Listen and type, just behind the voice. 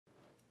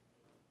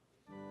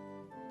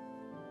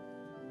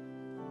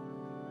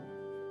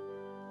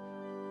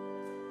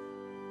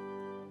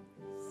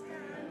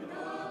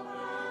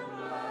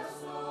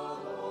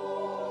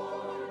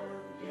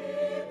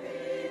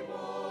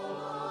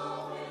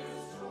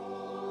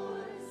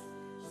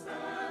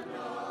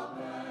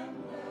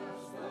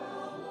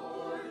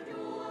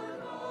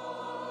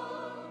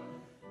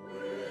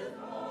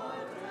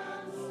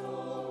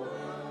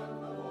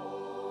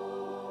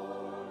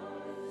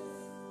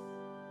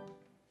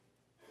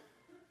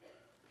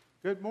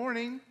Good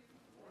morning.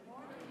 Good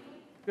morning.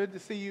 Good to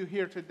see you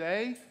here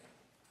today.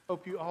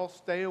 Hope you all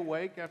stay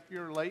awake after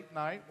your late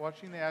night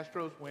watching the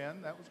Astros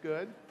win. That was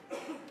good.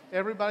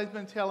 Everybody's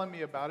been telling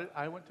me about it.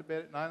 I went to bed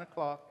at 9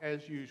 o'clock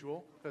as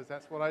usual because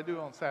that's what I do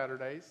on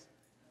Saturdays,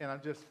 and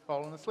I'm just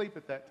falling asleep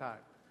at that time.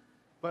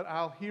 But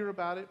I'll hear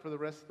about it for the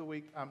rest of the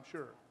week, I'm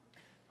sure.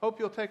 Hope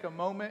you'll take a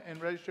moment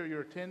and register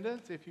your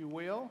attendance, if you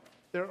will.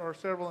 There are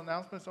several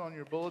announcements on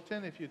your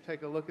bulletin if you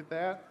take a look at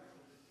that.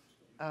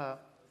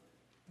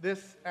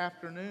 This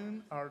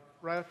afternoon, or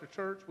right after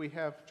church, we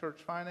have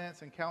church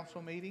finance and council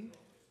meeting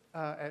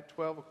at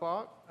 12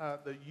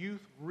 o'clock. The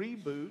Youth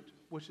Reboot,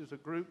 which is a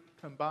group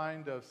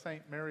combined of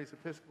St. Mary's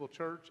Episcopal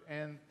Church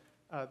and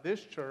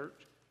this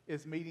church,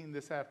 is meeting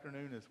this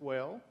afternoon as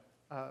well.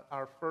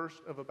 Our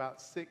first of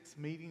about 6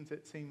 meetings,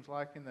 it seems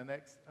like, in the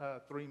next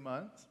 3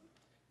 months.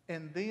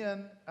 And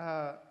then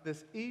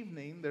this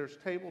evening, there's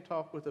table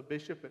talk with a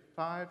bishop at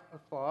 5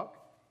 o'clock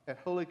at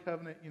Holy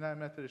Covenant United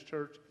Methodist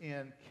Church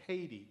in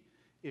Katy.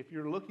 If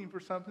you're looking for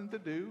something to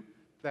do,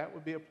 that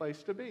would be a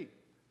place to be.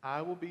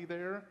 I will be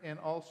there, and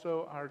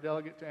also our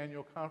delegate to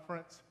annual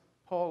conference,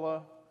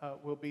 Paula,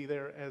 will be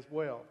there as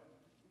well.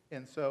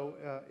 And so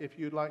if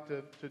you'd like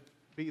to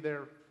be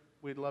there,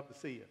 we'd love to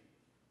see you.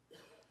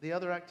 The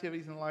other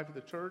activities in the life of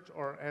the church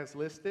are as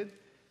listed.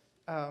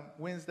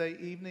 Wednesday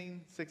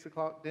evening, 6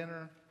 o'clock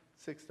dinner,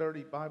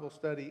 6:30 Bible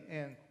study,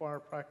 and choir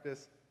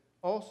practice.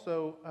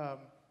 Also,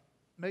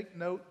 make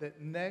note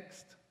that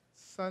next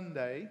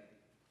Sunday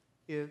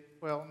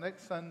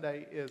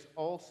is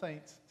All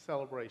Saints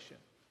celebration.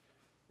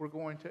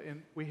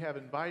 We have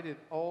invited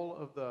all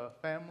of the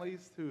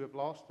families who have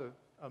lost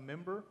a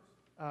member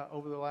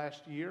over the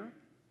last year,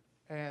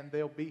 and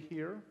they'll be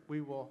here. We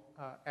will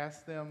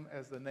ask them,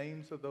 as the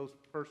names of those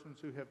persons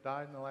who have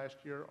died in the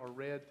last year are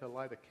read, to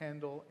light a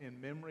candle in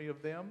memory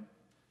of them.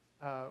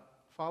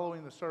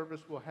 Following the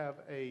service, we'll have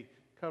a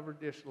covered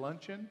dish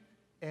luncheon,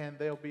 and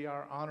they'll be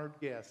our honored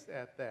guests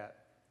at that.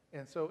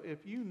 And so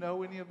if you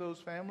know any of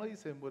those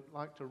families and would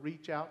like to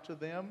reach out to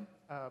them,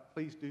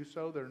 please do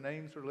so. Their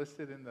names are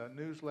listed in the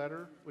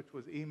newsletter, which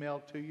was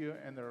emailed to you,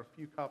 and there are a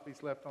few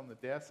copies left on the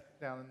desk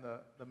down in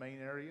the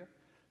main area.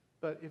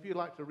 But if you'd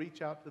like to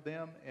reach out to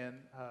them and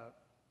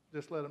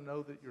just let them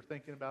know that you're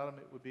thinking about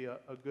them, it would be a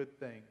good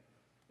thing.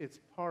 It's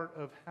part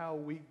of how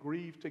we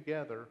grieve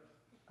together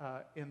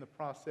in the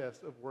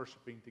process of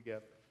worshiping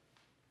together.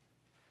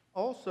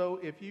 Also,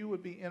 if you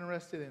would be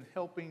interested in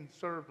helping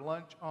serve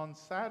lunch on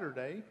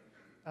Saturday,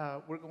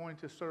 we're going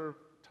to serve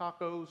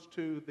tacos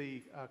to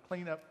the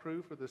cleanup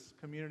crew for this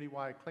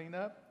community-wide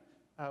cleanup.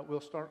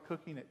 We'll start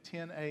cooking at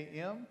 10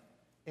 a.m.,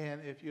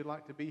 and if you'd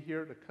like to be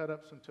here to cut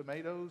up some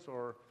tomatoes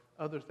or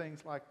other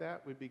things like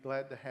that, we'd be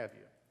glad to have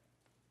you.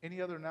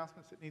 Any other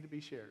announcements that need to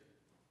be shared?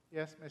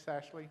 Yes, Miss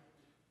Ashley?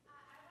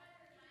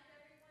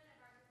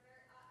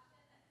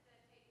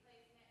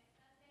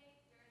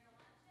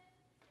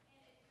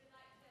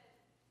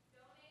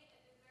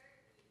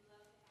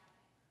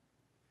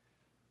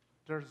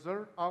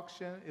 Dessert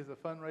auction is a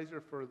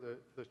fundraiser for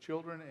the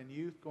children and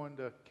youth going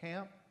to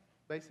camp,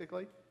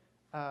 basically,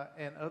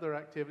 and other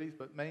activities,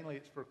 but mainly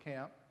it's for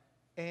camp.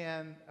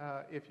 And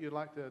if you'd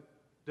like to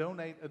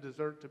donate a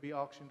dessert to be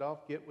auctioned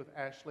off, get with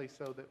Ashley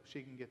so that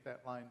she can get that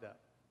lined up.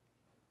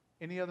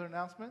 Any other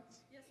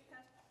announcements? Yes,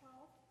 Pastor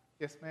Paul.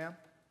 Yes, ma'am.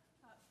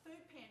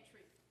 Food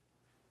pantry.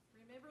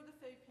 Remember the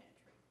food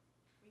pantry.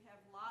 We have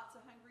lots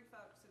of hungry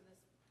folks in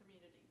this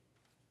community.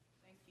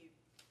 Thank you.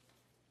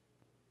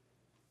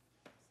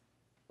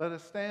 Let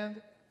us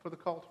stand for the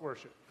call to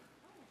worship.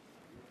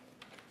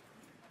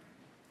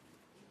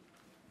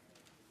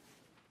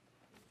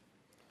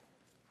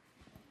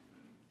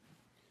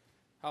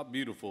 How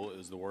beautiful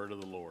is the word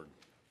of the Lord.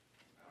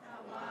 How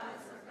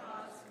wise are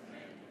God's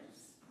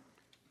commandments.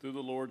 Through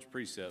the Lord's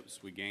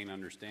precepts we gain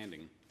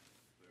understanding.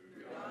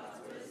 Through God's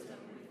wisdom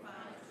we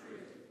find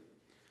truth.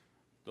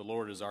 The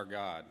Lord is our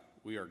God.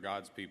 We are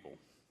God's people.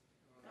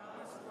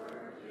 God's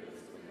word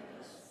is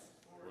within us.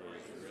 For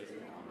it is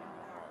written on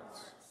our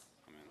hearts.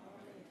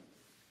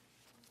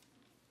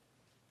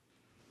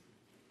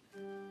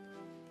 Amen.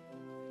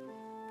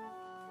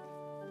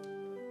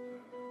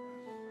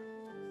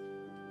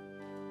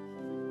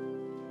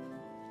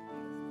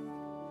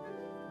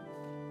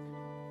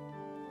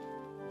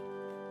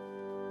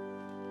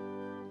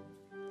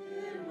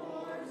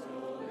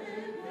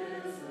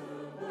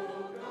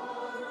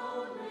 God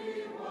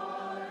only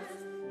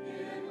wise,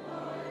 in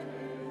light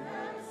and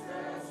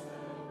access.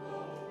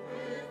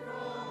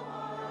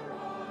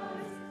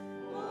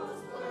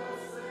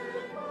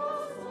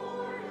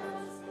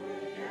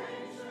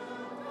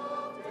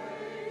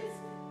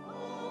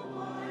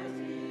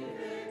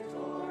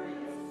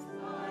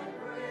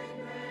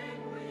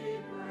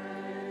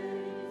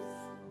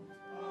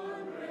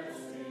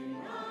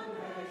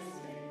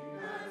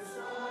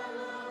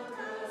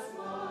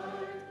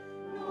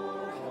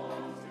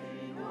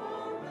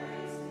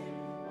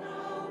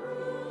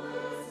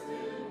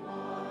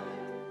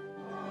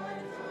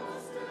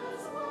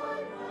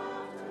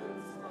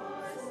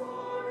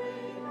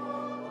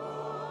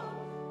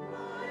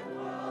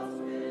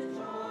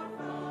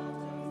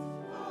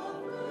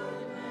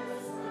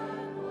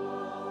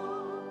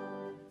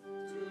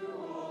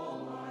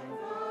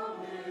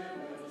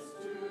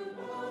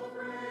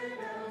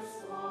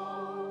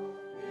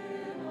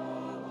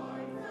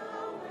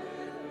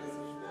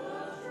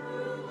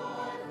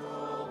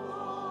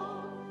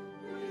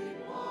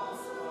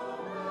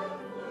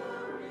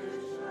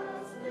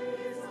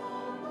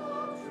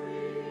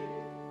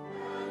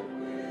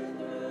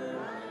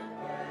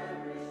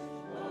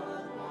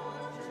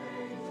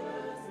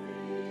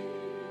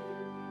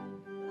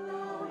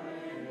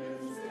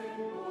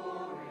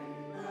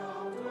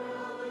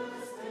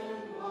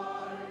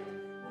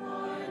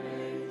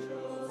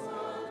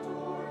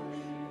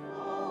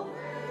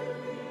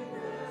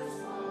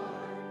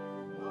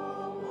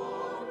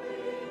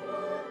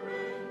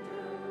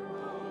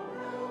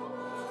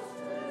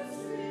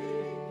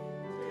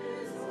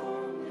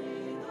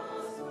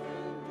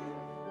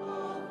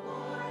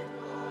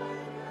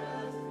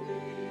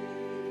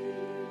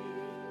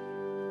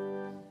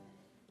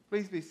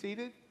 Please be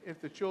seated.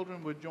 If the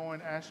children would join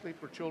Ashley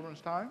for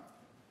children's time.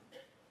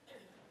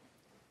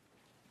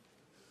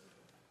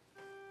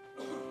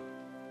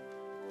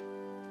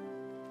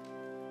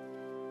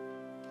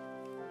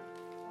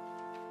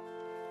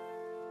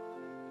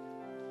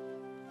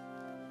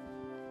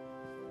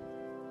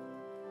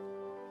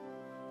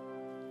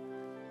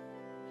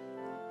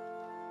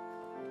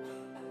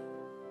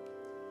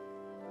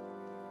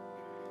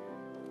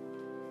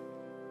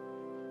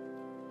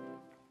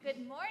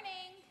 Good morning.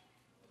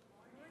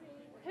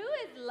 Who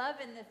is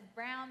loving this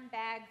brown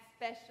bag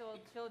special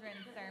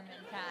children's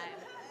sermon time?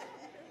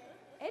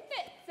 Isn't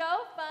it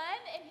so fun?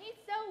 And he's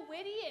so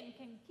witty and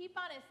can keep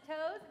on his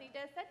toes, and he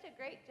does such a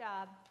great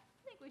job.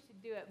 I think we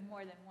should do it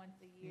more than once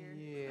a year.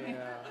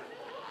 Yeah.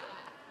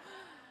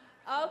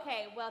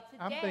 Okay, well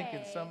today... I'm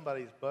thinking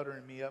somebody's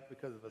buttering me up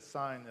because of a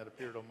sign that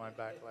appeared on my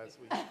back last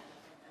week.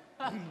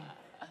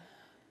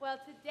 Well,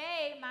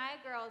 today my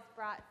girls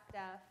brought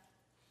stuff.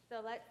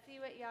 So let's see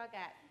what y'all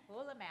got.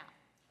 Pull them out.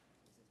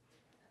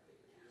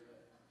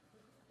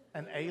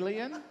 An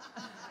alien?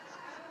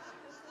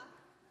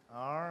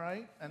 All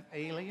right, an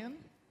alien.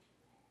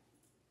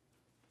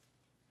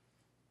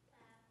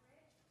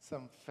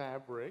 Some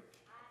fabric.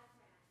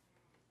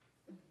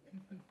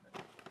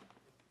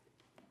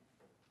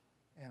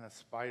 And a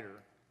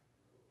spider.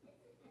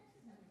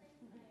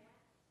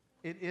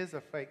 It is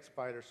a fake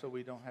spider, so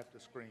we don't have to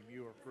scream.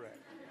 You are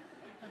correct.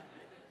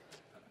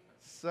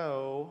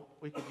 So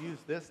we could use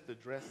this to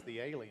dress the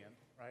alien,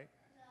 right?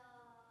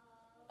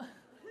 No.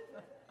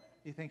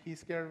 You think he's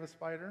scared of a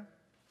spider?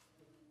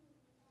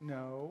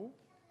 No.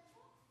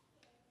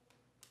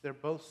 They're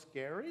both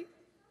scary?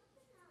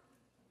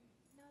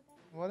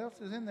 What else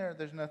is in there?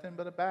 There's nothing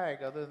but a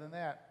bag other than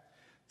that.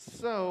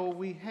 So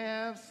we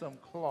have some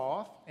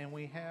cloth, and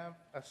we have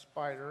a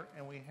spider,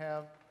 and we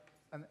have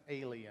an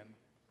alien.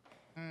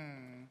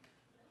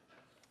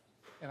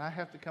 And I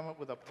have to come up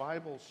with a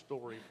Bible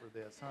story for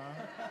this, huh?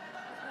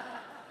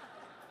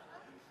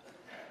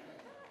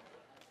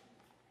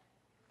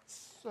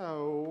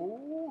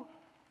 So,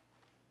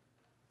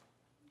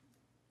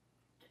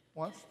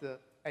 once the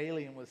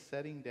alien was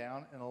sitting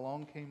down and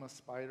along came a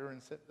spider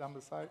and sat down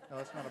beside... No,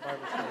 that's not a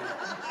Bible story.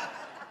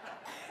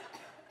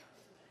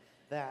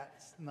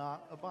 That's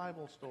not a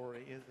Bible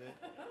story, is it?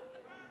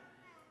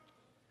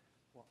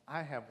 Well,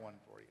 I have one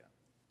for you.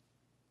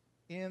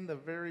 In the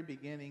very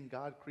beginning,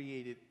 God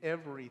created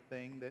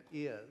everything that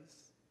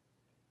is.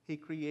 He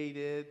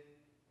created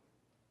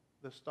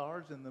the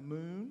stars and the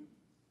moon.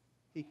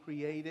 He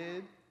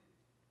created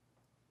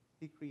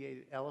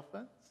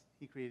elephants.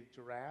 He created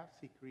giraffes.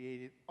 He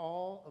created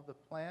all of the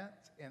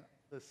plants and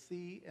the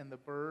sea and the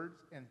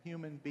birds and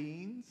human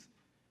beings.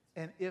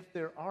 And if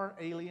there are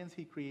aliens,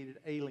 he created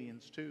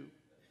aliens too.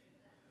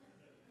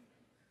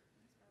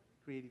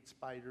 He created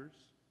spiders.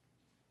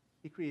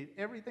 He created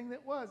everything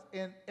that was,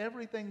 and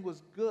everything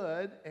was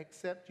good,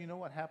 except, you know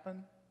what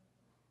happened?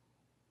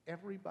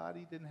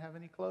 Everybody didn't have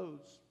any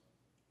clothes.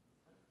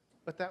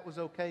 But that was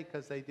okay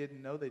because they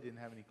didn't know they didn't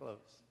have any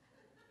clothes.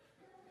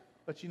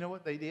 But you know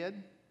what they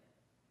did?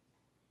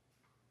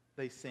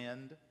 They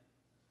sinned.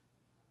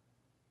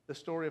 The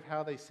story of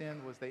how they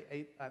sinned was they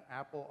ate an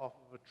apple off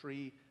of a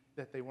tree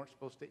that they weren't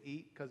supposed to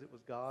eat because it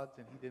was God's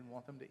and he didn't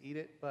want them to eat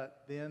it.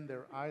 But then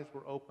their eyes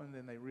were opened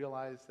and they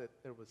realized that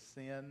there was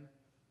sin.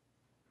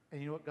 And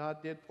you know what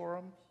God did for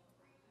them?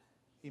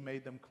 He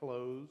made them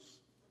clothes.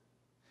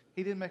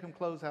 He didn't make them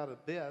clothes out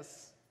of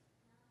this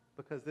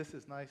because this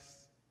is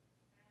nice.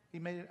 He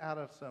made it out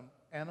of some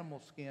animal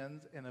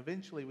skins, and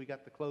eventually we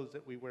got the clothes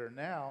that we wear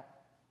now.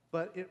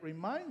 But it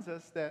reminds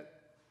us that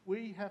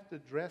we have to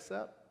dress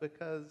up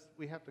because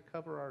we have to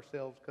cover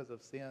ourselves because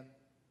of sin.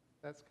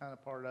 That's kind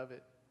of part of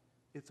it.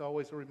 It's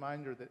always a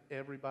reminder that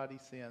everybody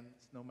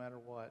sins no matter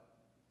what.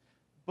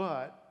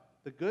 But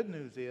the good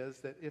news is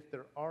that if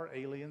there are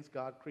aliens,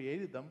 God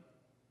created them.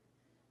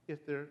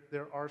 If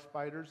there are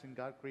spiders, and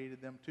God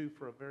created them too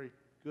for a very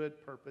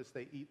good purpose.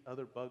 They eat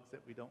other bugs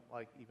that we don't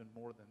like even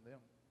more than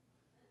them.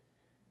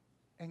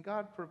 And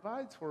God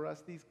provides for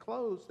us these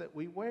clothes that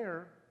we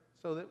wear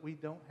so that we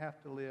don't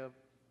have to live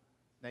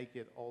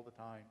naked all the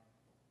time.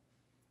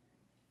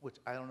 Which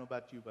I don't know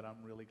about you, but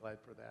I'm really glad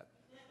for that.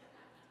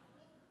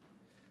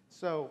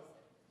 So,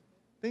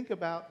 think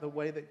about the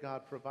way that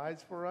God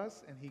provides for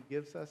us and he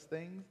gives us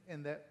things,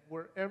 and that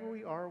wherever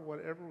we are,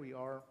 whatever we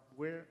are,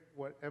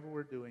 whatever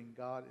we're doing,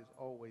 God is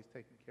always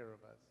taking care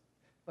of us.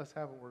 Let's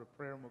have a word of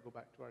prayer and we'll go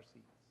back to our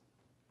seats.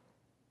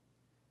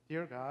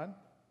 Dear God,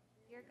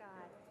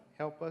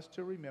 help us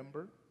to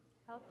remember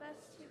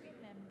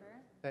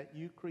that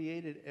you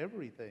created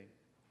everything.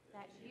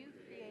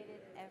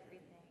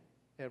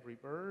 Every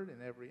bird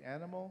and every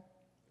animal.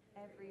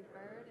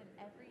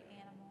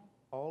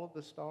 All of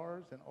the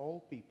stars and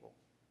all people.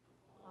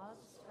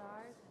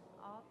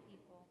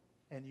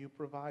 And you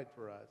provide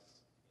for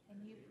us.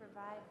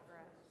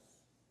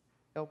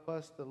 Help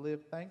us to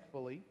live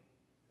thankfully.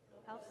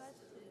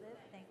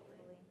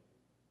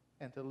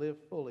 And to live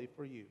fully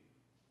for you.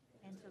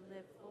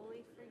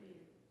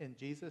 In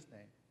Jesus'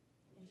 name.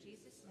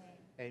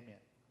 Amen.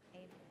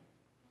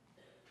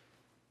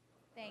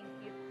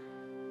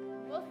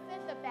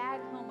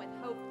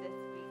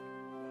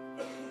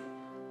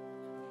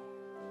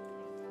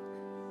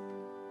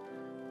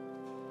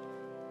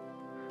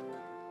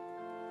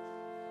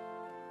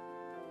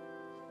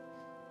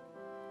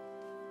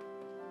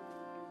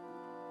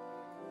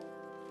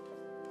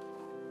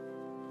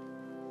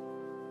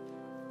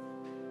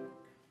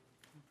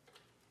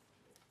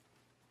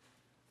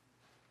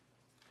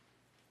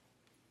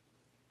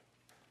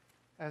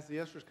 As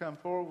the ushers come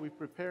forward, we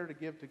prepare to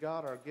give to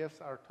God our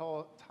gifts, our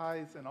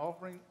tithes and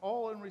offering,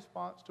 all in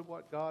response to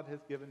what God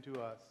has given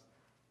to us,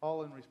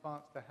 all in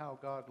response to how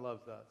God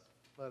loves us.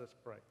 Let us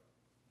pray.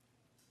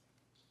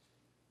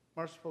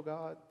 Merciful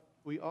God,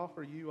 we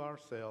offer you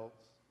ourselves.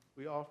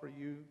 We offer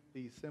you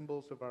these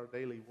symbols of our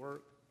daily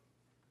work.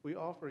 We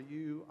offer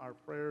you our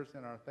prayers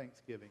and our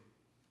thanksgiving.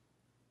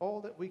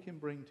 All that we can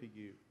bring to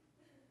you,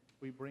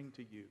 we bring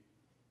to you,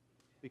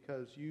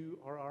 because you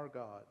are our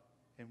God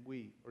and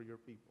we are your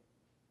people.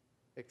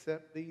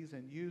 Accept these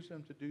and use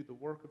them to do the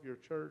work of your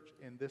church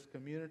in this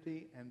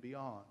community and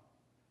beyond.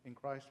 In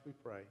Christ we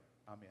pray.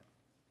 Amen.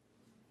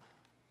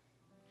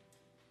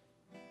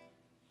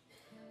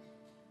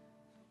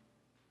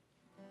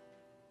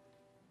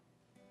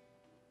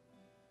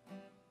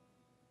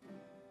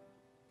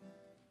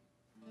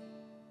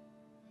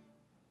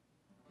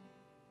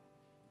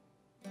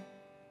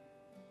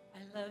 I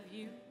love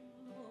you,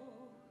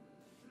 Lord.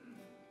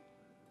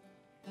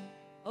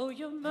 Oh,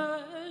 your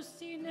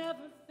mercy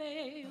never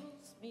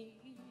fails me.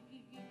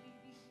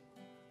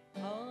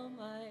 All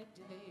my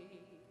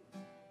days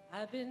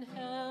I've been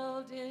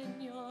held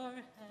in your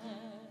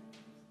hands.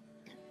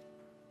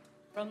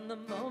 From the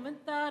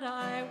moment that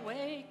I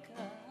wake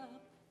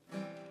up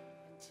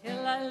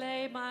until I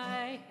lay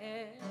my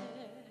head,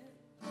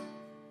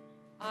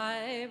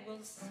 I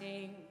will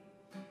sing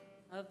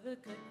of the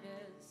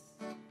goodness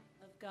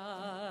of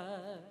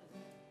God.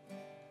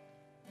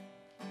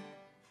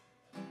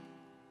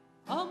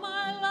 All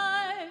my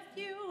life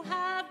you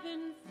have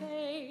been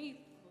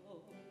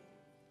faithful.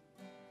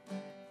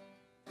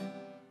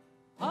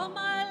 All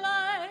my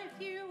life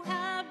you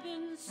have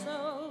been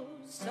so,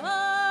 so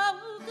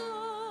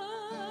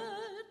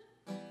good.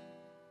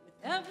 With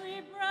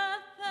every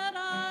breath that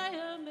I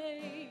am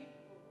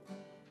able,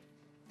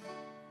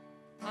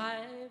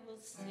 I will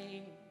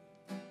sing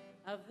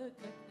of the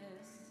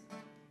goodness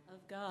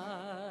of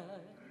God.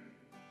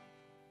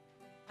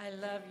 I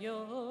love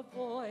your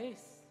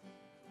voice.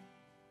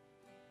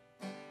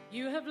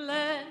 You have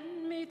led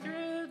me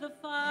through the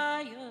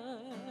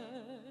fire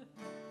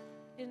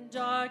in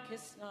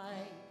darkest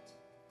night.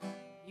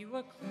 You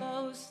were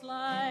close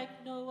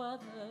like no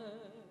other.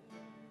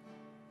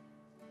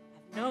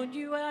 I've known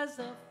you as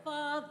a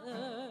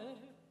father.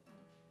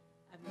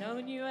 I've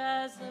known you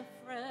as a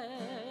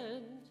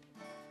friend.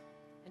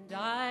 And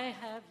I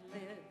have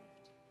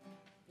lived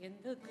in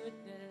the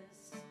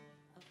goodness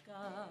of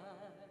God.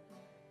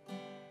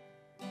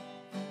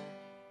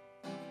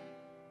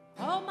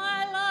 All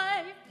my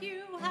life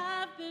you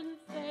have been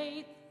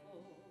faithful.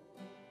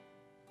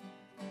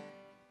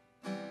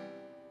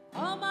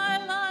 All my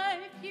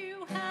life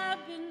you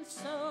have been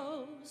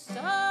so,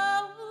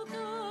 so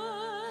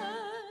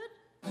good.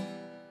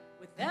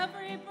 With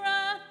every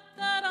breath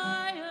that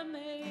I am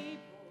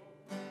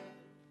able,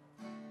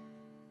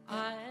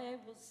 I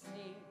will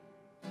sing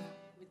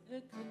with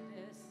the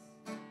goodness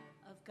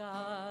of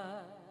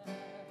God.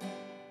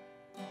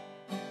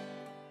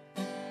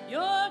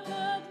 Your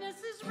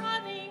goodness is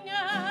running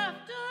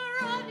after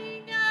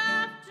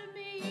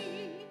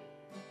me.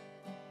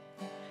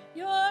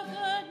 Your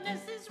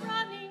goodness is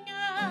running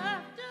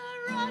after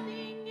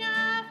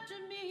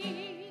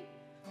me.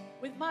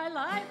 With my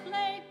life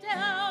laid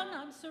down,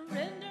 I'm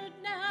surrendered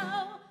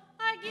now.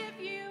 I give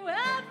you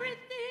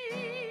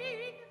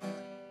everything.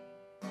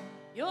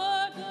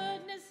 Your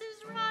goodness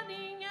is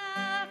running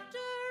after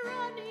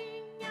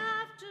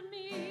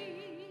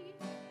me.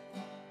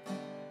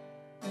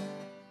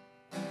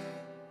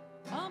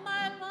 All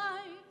my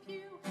life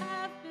you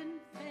have been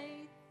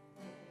faithful.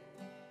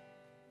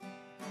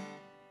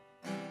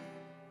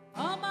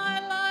 All my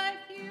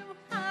life you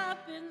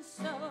have been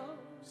so,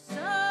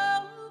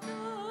 so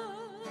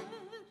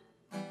good.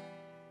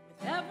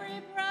 With every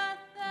breath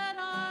that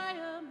I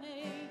am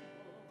able,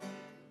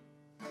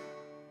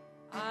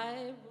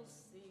 I will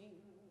sing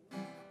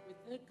with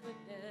the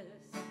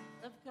goodness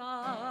of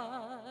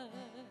God.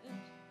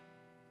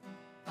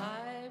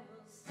 I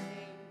will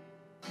sing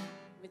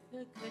with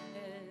the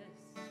goodness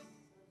of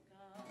God.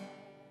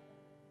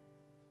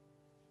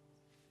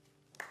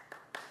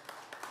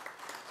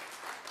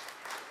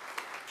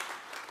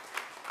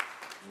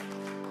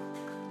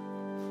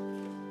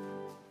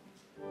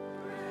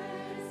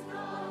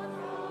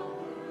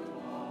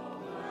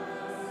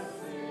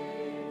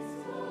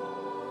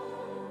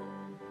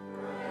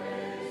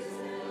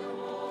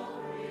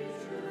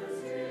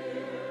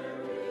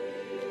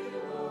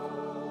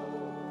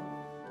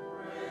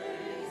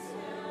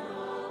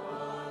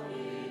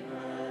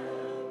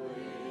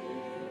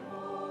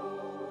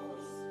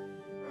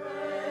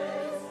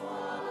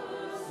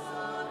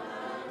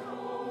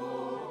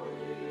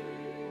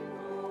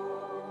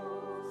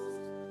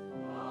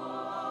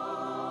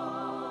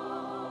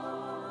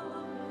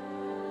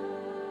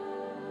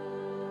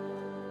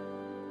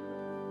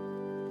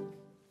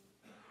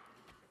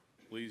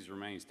 Please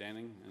remain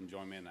standing and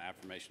join me in the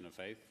affirmation of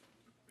faith.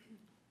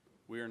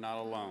 We are not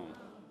alone.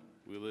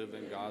 We live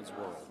in God's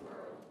world.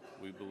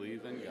 We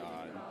believe in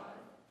God,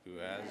 who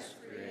has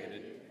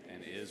created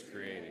and is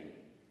creating,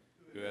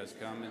 who has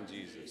come in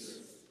Jesus,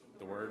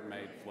 the Word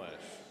made flesh,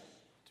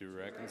 to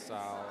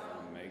reconcile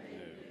and make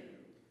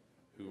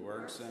new, who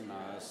works in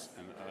us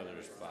and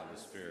others by the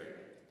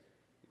Spirit.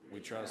 We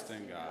trust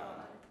in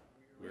God.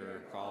 We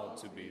are called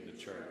to be the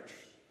church,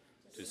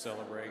 to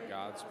celebrate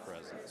God's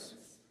presence,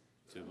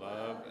 to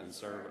love and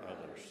serve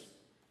others,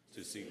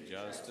 to seek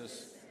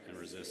justice and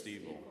resist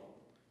evil,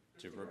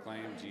 to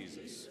proclaim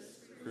Jesus,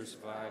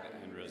 crucified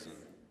and risen,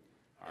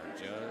 our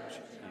judge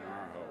and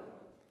our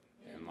hope,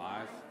 in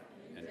life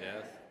and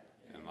death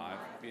and life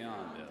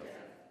beyond death.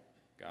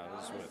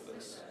 God is with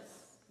us.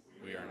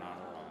 We are not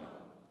alone.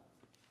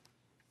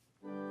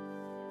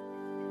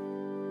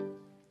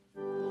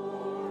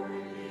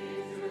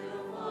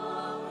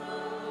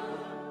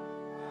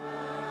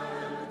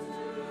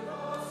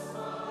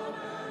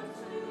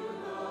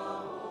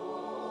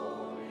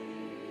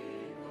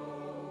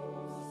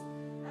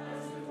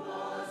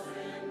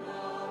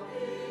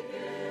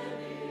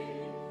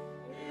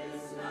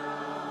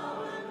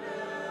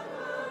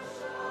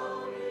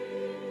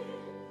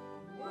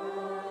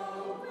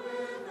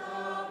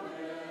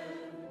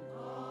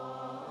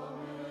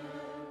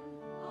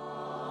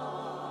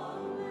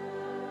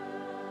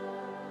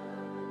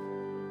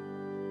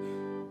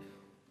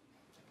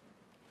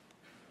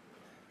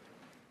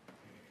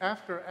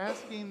 After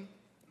asking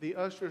the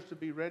ushers to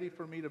be ready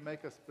for me to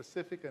make a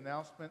specific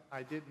announcement,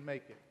 I didn't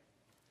make it.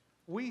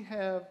 We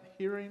have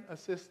hearing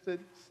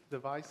assistance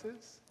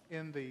devices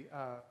in the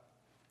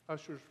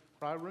ushers'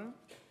 cry room,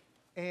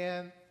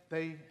 and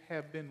they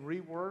have been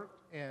reworked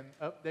and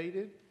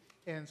updated.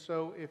 And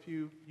so if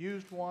you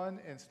used one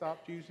and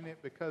stopped using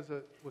it because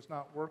it was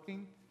not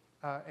working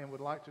and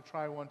would like to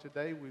try one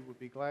today, we would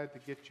be glad to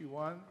get you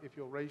one. If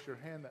you'll raise your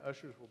hand, the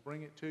ushers will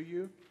bring it to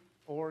you,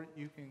 or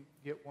you can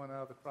get one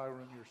out of the cry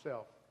room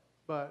yourself.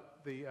 But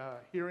the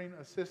hearing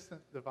assistant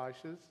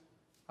devices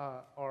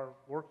are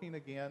working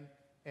again,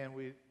 and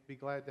we'd be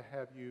glad to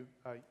have you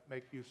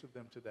make use of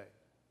them today.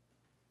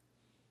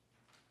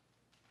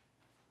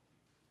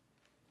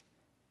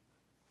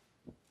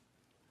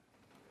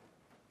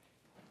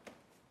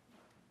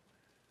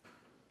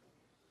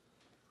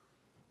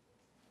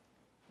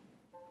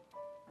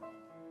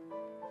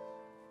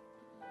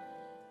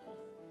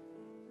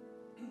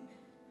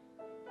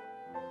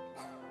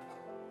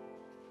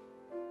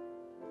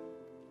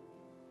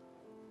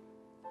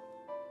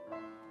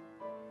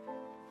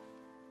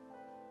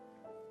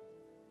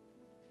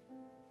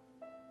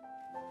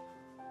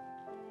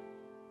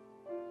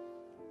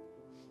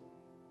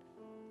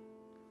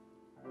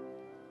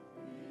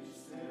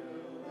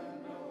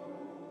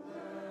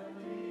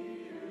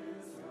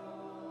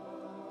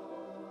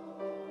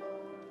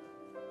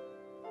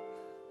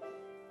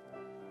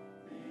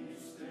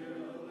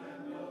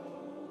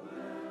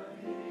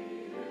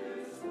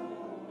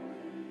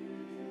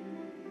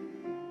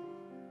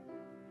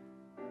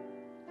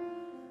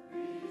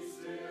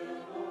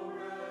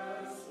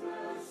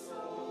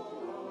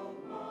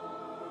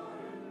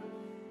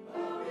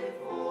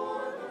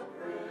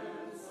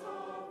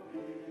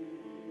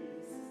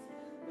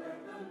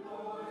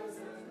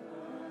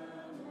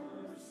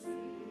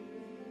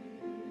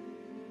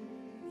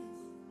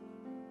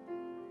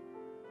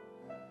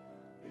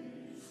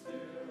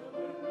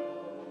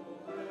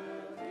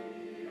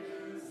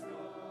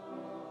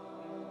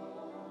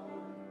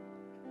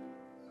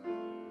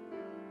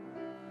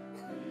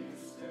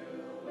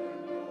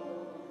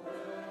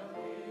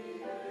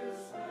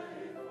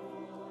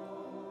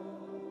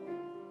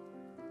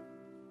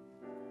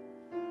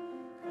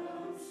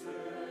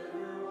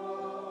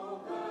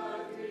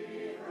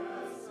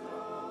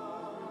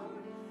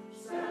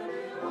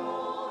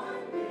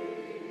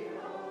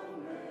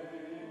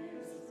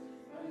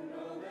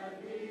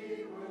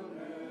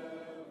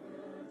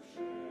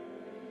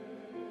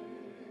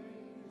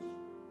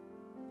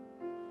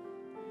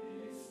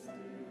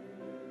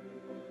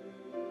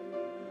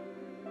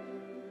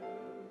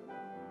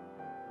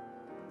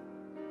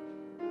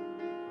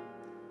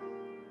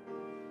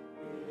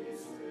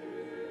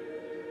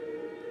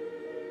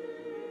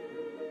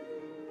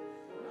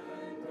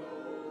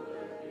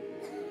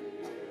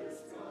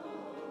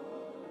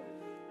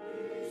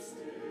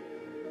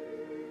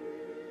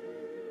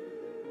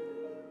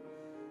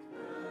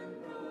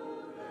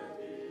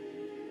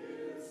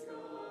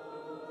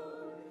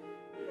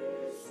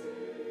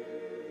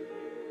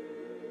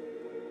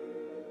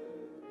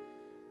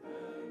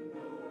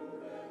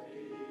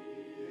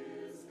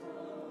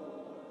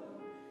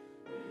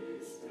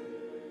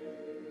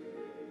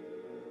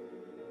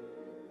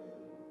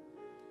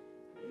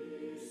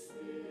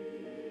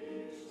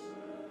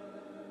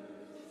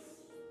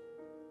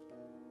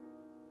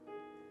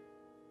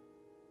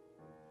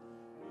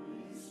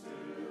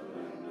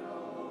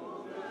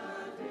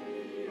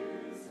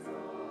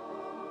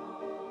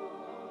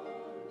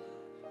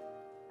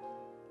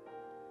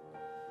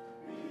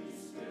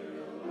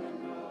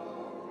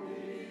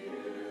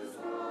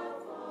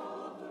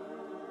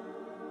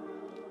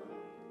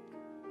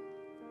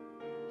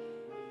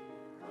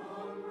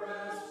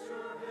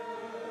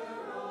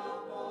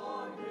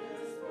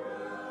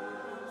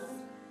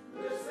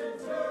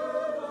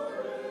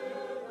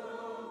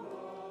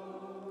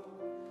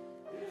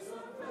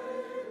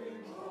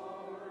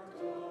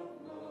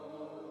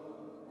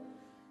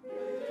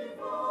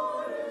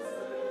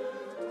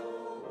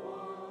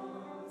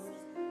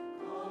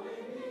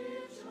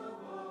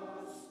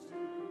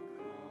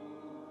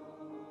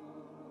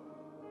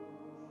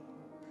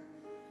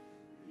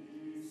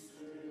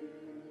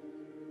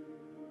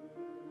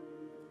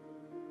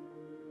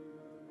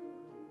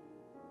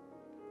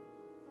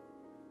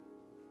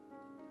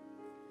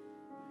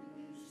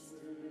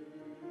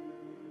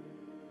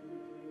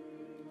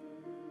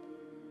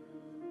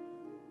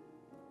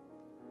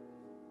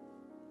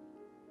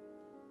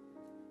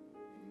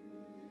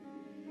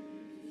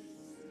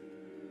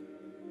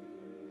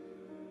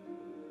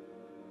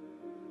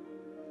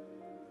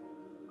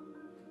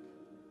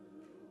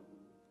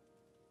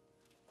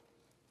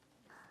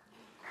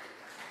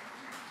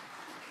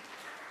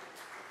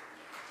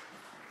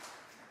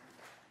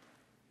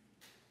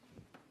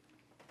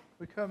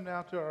 come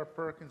now to our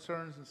prayer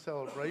concerns and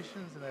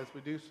celebrations, and as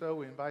we do so,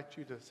 we invite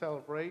you to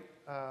celebrate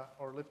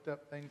or lift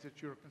up things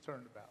that you're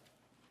concerned about.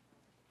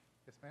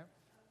 Yes, ma'am?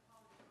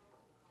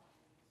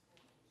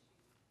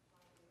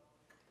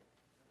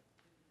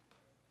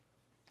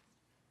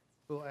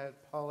 We'll add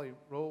Polly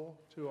Roll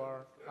to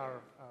our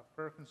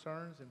prayer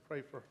concerns and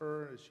pray for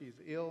her as she's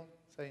ill,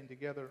 saying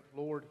together,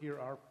 Lord, hear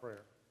our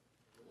prayer.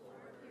 Lord,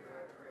 hear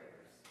our prayers.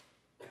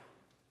 Yes,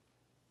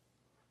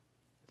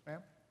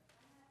 ma'am?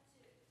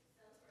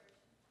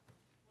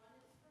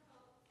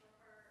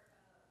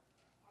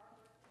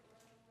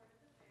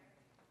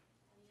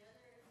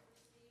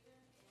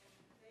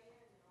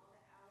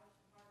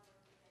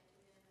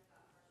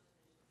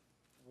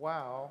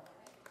 Wow.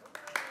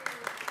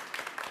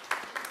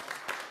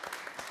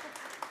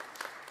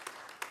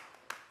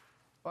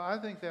 Well, I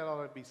think that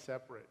ought to be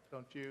separate,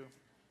 don't you?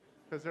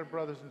 Because they're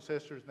brothers and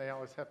sisters, and they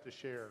always have to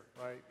share,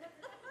 right?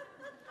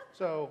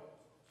 So,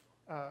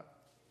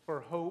 for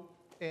Hope,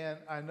 and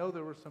I know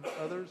there were some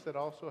others that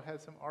also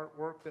had some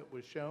artwork that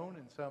was shown,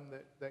 and some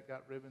that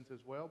got ribbons as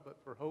well, but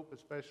for Hope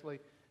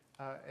especially,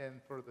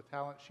 and for the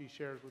talent she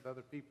shares with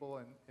other people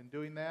in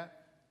doing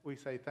that, we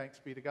say thanks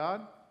be to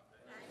God.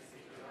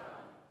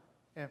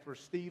 And for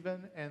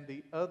Stephen and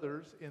the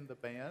others in the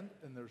band,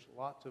 and there's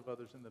lots of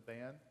others in the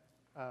band,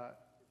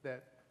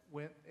 that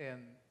went and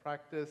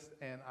practiced,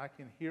 and I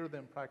can hear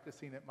them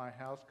practicing at my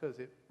house because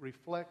it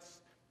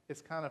reflects.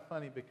 It's kind of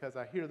funny because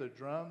I hear the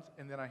drums,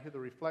 and then I hear the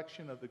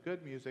reflection of the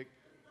good music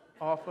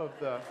off of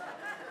the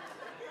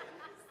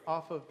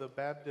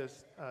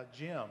Baptist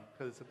gym,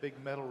 because it's a big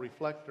metal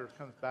reflector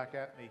comes back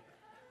at me,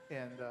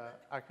 and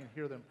I can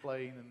hear them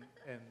playing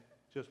and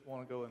just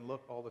want to go and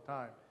look all the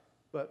time.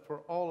 But for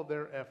all of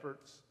their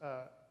efforts,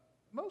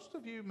 most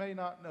of you may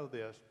not know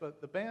this,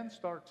 but the band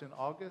starts in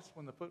August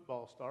when the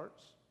football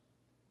starts,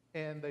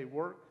 and they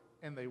work,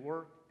 and they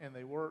work, and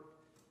they work,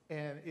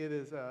 and it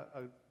is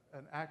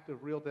an act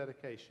of real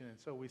dedication. And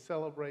so we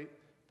celebrate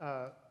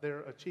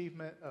their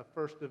achievement of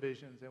first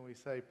divisions, and we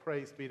say,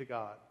 praise be to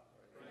God.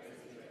 Praise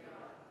be to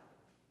God.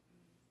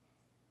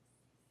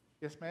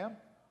 Yes, ma'am?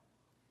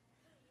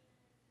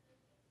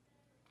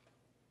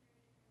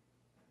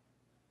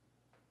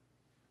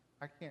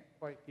 I can't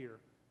quite hear.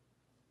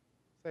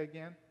 Say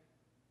again.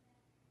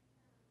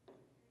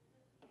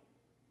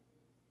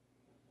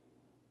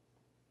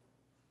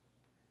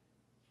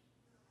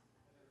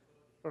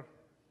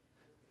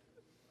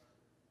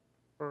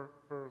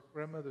 For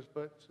grandmother's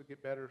foot to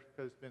get better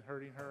because it's been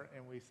hurting her,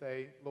 and we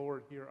say,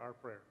 Lord, hear our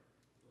prayer.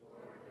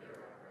 Lord, hear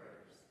our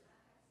prayers.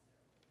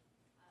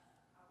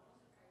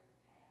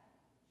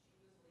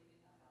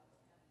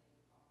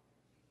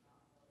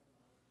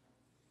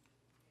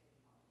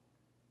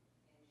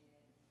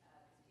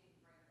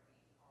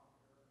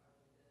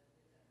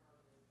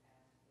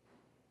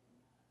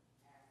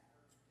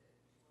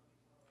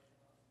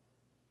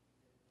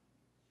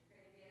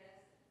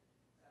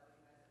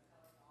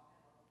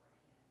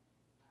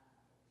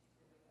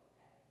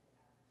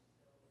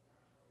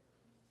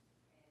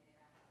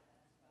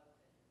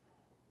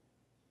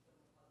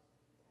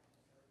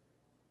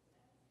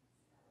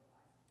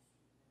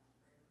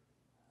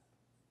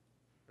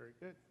 Very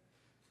good.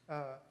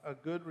 A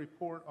good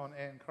report on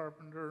Ann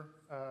Carpenter.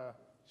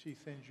 She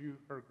sends you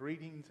her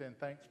greetings and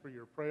thanks for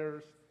your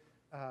prayers,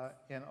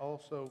 and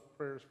also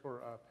prayers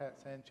for Pat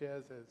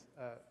Sanchez as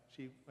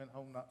she went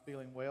home not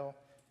feeling well.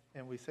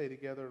 And we say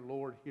together,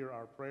 Lord, hear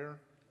our prayer.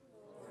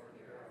 Lord,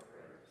 hear our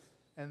prayers.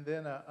 And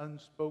then an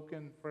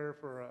unspoken prayer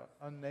for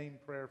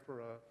unnamed prayer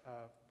for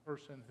a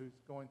person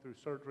who's going through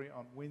surgery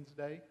on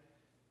Wednesday.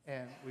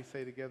 And we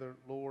say together,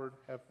 Lord,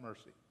 have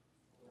mercy.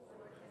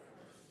 Lord, have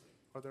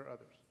mercy. Are there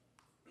others?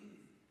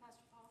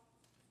 Pastor Paul,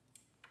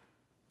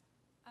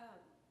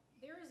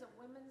 there is a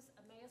women's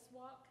Emmaus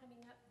walk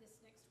coming up this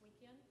next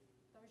weekend,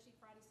 Thursday,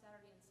 Friday,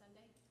 Saturday, and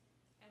Sunday.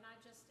 And I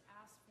just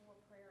asked for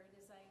prayer.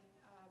 It is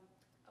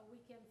a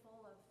weekend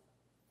full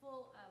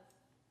of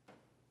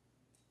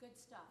good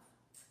stuff,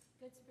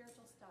 good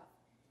spiritual stuff.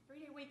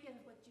 3-day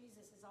weekends with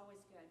Jesus is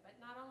always good, but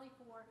not only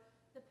for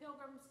the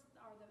pilgrims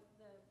or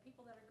the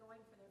people that are going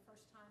for their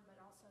first time, but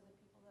also the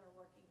people that are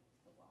working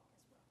the walk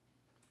as well.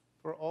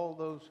 For all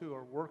those who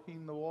are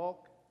working the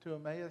walk to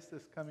Emmaus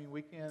this coming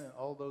weekend, and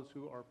all those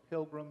who are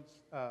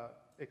pilgrims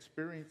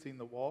experiencing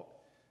the walk,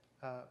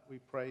 we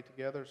pray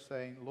together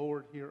saying,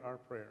 Lord, hear our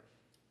prayer.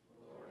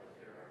 Lord,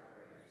 hear our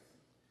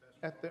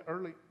prayers. At the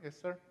early, yes,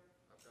 sir?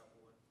 I've got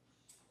one.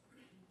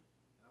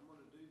 I'm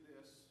going to do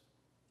this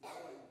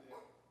knowing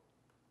that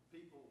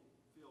people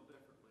feel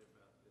differently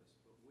about this,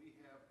 but we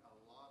have a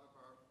lot of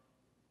our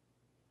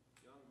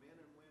young men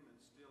and women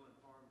still in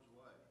harm's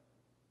way.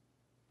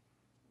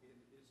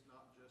 It's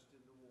not just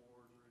in the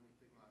wars or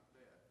anything like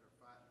that. They're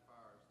fighting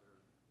fires.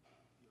 They're,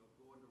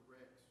 going to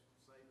wrecks,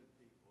 saving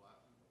people. I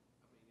mean,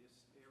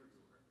 it's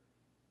everywhere.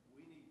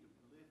 We need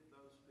to lift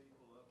those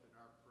people up in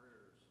our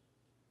prayers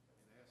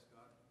and ask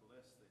God to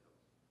bless them.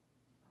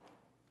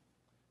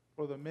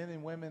 For the men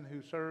and women who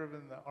serve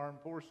in the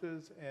armed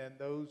forces and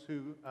those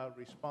who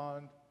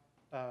respond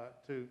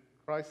to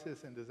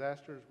crisis and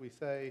disasters, we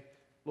say,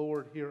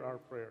 Lord, hear our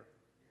prayer.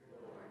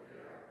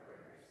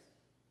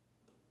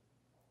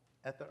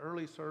 At the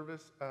early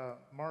service,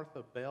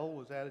 Martha Bell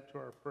was added to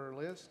our prayer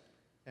list,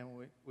 and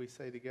we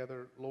say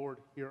together, Lord,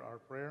 hear our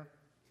prayer.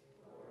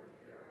 Lord,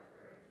 hear our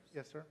prayers.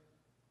 Yes, sir?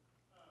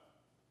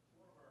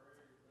 One of our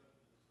area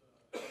residents,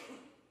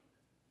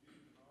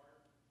 Judy Bernard,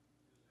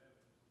 is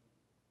having some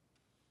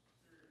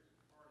serious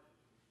heart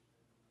issues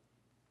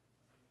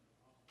in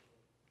the hospital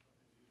up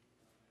in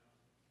Houston right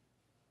now.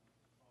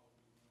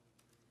 Probably going to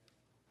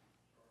bring in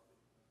Charlotte,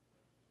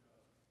 but she's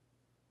got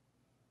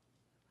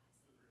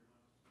 2 or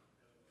 3 months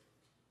ahead of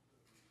her.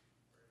 So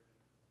we pray that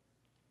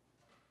keep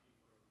her.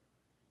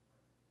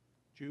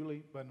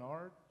 Julie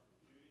Bernard?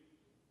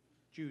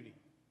 Judy.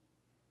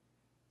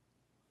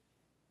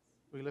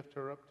 We lift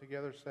her up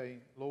together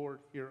saying, Lord,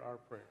 hear our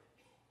prayer.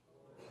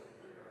 Lord,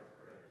 hear our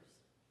prayers.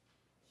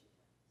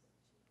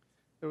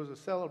 There was a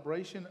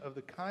celebration of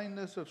the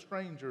kindness of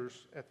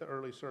strangers at the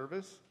early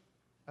service.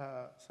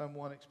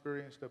 Someone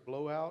experienced a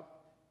blowout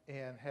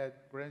and had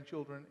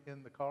grandchildren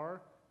in the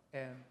car,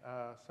 and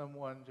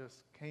someone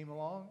just came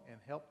along and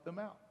helped them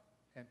out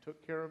and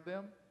took care of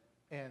them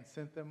and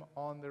sent them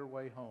on their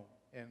way home.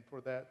 And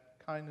for that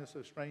kindness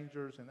of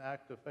strangers and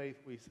act of faith,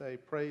 we say,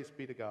 praise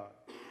be to God.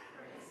 Praise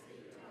be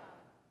to God.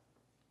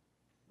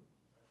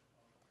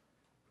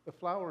 The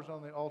flowers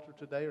on the altar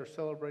today are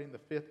celebrating the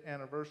 5th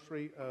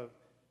anniversary of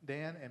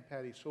Dan and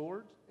Patty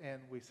Swords,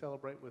 and we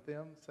celebrate with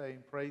them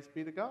saying, praise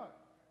be to God.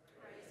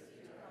 Praise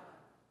be to God.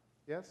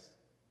 Yes?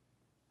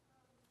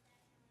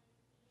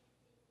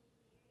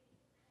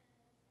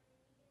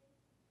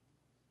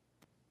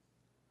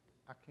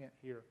 I can't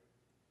hear.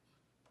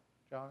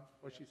 John,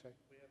 what'd she say?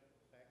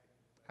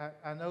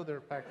 I know there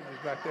are packages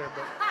back there,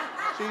 but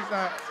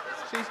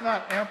she's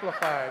not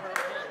amplified.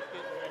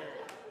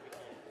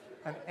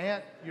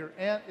 Your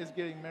aunt is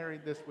getting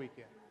married this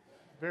weekend.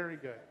 Very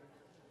good.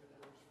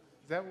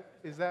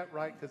 Is that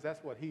right? Because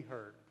that's what he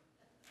heard.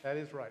 That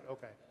is right.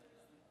 Okay.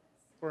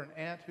 For an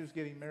aunt who's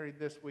getting married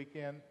this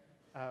weekend,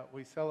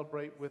 we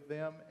celebrate with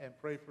them and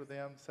pray for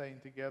them, saying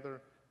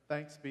together,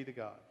 thanks be to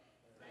God.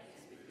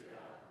 Thanks be to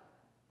God.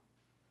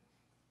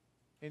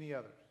 Any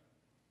others?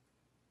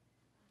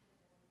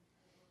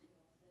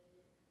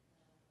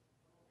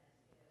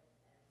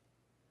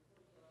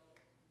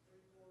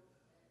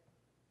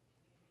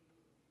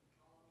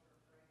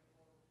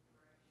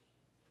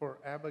 For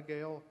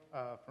Abigail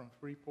from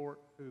Freeport,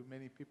 who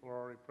many people are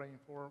already praying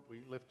for,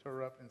 we lift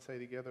her up and say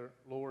together,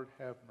 Lord,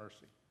 have mercy.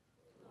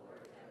 Lord,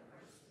 have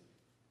mercy.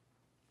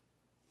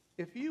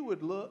 If you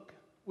would look,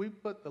 we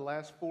put the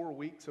last 4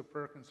 weeks of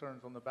prayer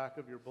concerns on the back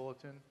of your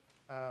bulletin.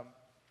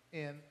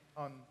 And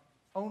on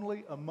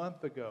only a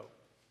month ago,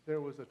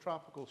 there was a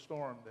tropical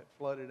storm that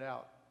flooded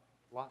out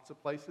lots of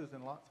places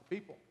and lots of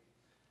people.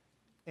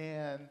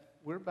 And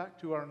we're back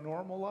to our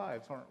normal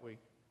lives, aren't we?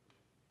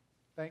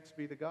 Thanks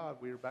be to God,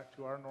 we are back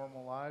to our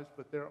normal lives,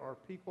 but there are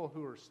people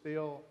who are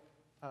still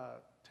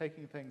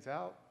taking things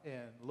out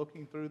and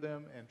looking through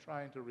them and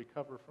trying to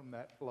recover from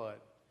that flood.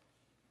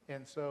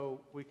 And so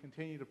we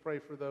continue to pray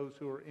for those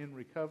who are in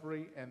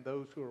recovery and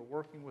those who are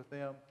working with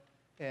them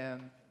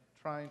and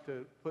trying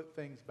to put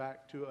things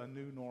back to a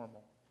new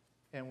normal.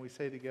 And we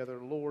say together,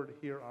 Lord,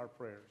 hear our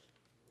prayers.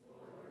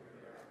 Lord,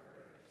 hear our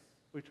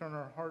prayers. We turn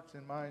our hearts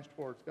and minds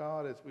towards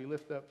God as we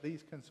lift up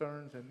these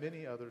concerns and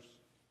many others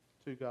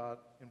to God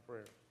in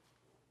prayer.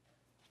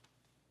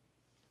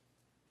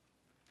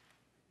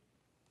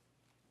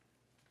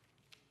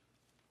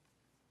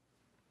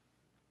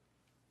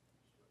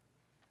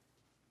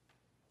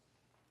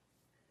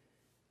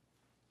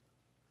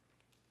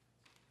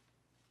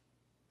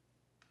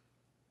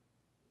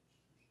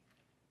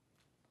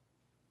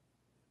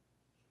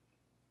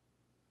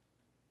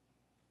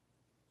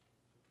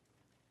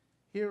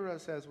 Hear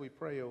us as we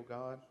pray, O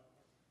God.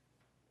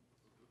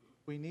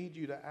 We need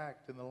you to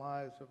act in the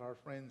lives of our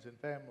friends and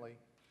family.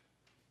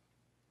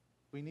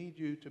 We need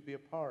you to be a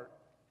part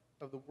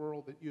of the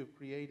world that you have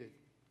created.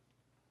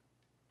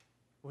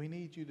 We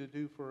need you to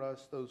do for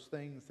us those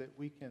things that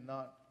we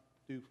cannot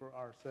do for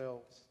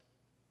ourselves.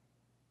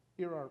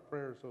 Hear our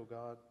prayers, O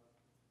God.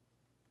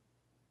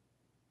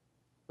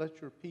 Let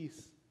your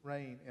peace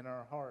reign in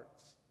our hearts.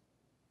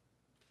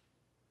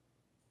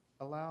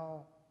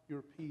 Allow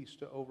your peace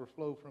to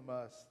overflow from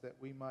us that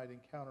we might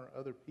encounter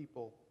other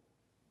people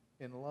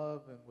in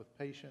love and with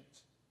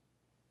patience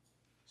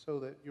so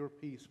that your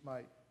peace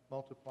might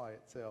multiply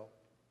itself.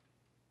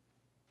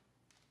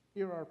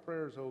 Hear our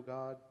prayers, O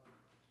God.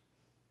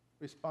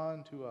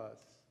 Respond to us.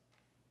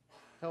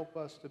 Help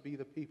us to be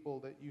the people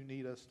that you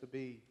need us to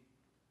be.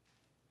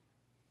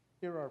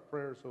 Hear our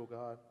prayers, O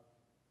God.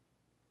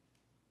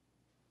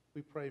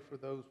 We pray for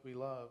those we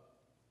love.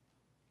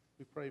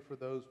 We pray for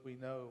those we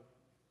know.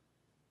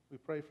 We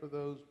pray for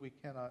those we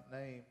cannot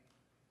name.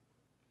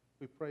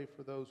 We pray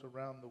for those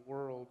around the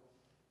world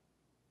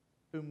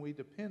whom we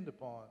depend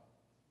upon,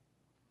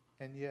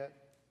 and yet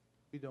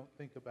we don't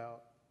think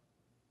about.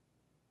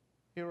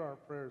 Hear our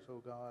prayers,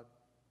 O God.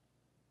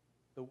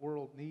 The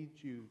world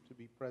needs you to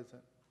be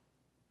present.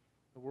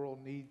 The world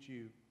needs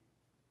you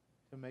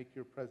to make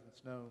your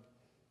presence known.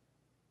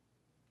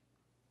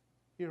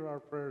 Hear our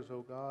prayers,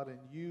 O God, and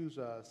use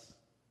us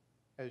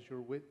as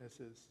your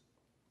witnesses.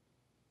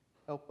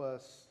 Help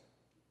us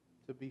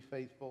to be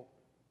faithful.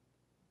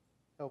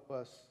 Help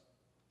us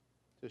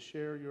to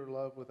share your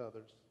love with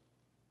others.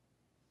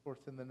 For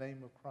it's in the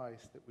name of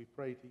Christ that we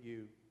pray to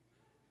you,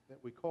 that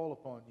we call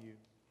upon you,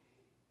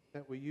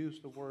 that we use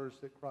the words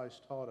that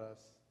Christ taught us.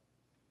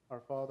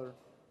 Our Father,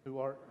 who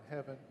art in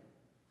heaven,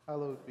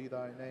 hallowed be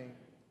thy name.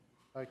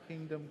 Thy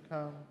kingdom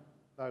come,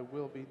 thy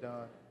will be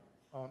done,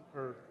 on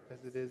earth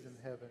as it is in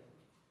heaven.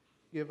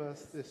 Give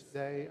us this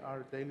day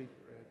our daily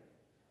bread,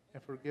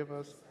 and forgive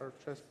us our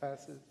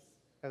trespasses,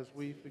 as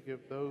we forgive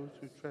those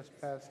who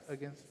trespass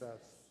against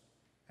us.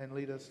 And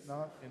lead us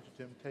not into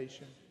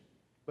temptation,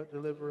 but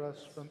deliver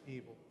us from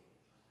evil.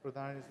 For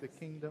thine is the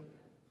kingdom,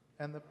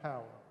 and the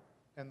power,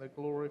 and the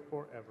glory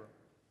forever.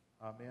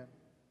 Amen.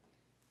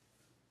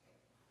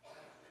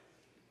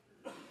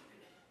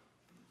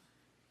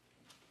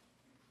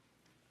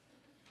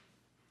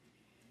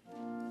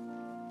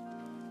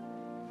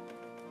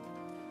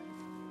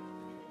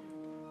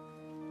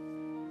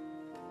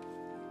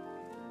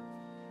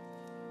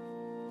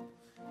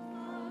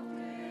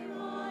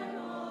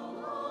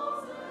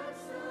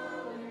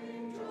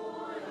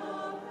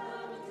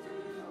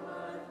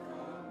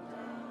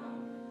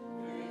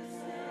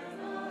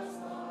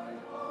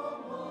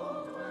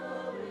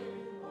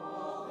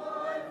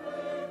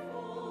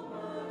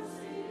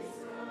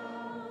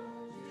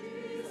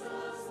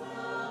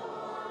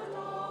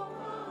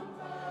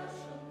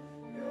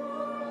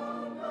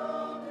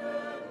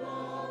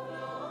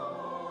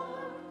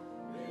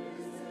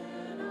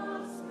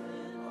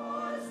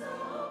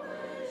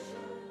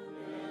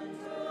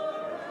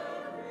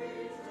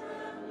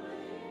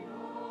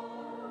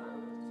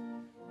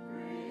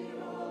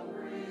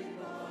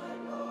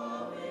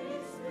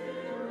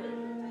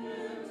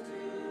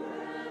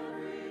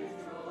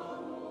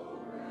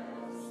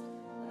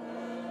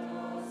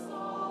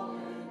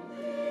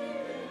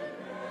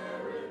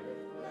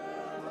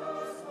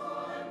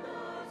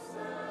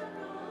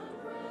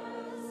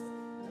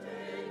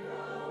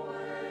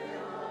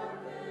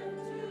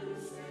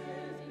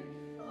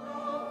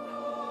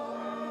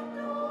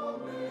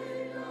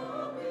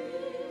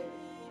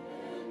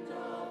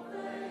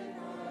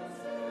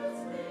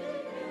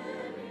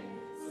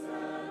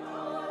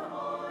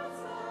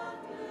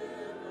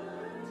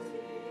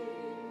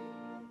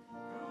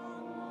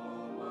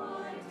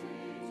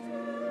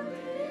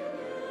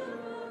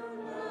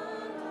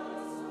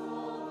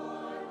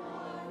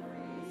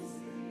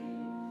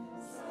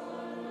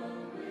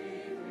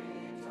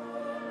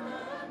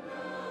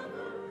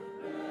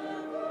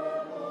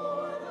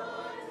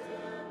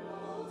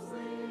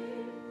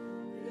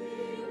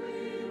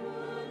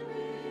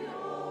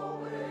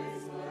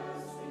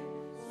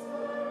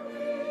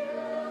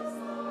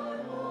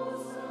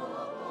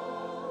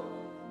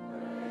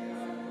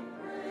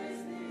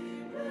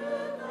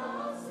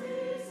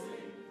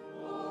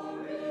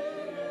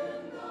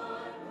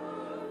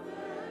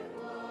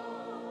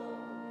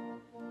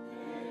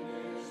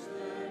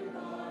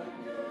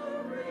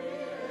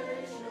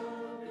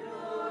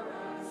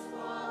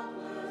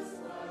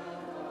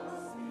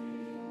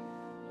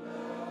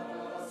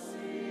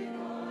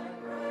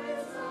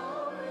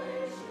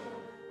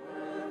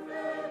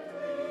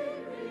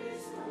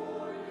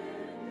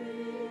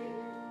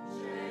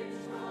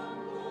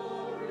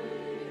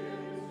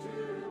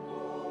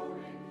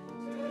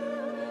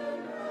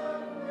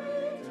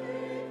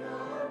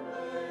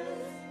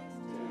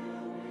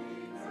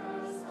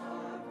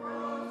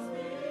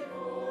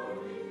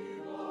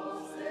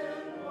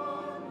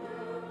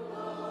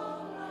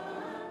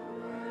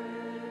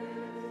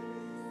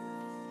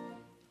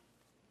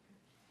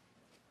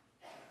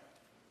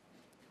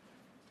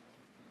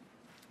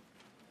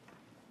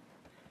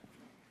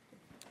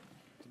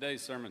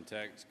 Today's sermon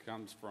text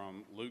comes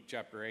from Luke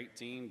chapter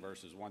 18,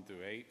 verses 1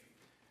 through 8.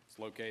 It's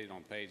located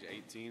on page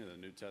 18 of the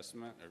New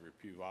Testament of your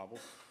Pew Bible.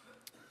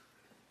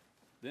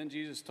 Then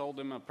Jesus told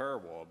them a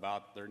parable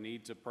about their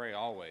need to pray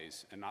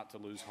always and not to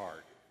lose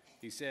heart.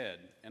 He said,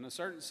 "In a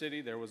certain city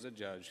there was a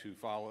judge who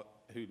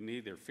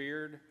neither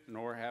feared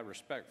nor had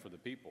respect for the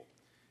people.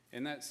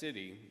 In that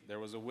city there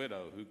was a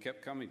widow who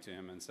kept coming to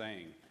him and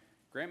saying,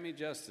 'Grant me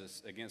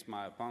justice against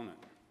my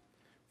opponent.'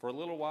 For a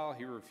little while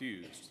he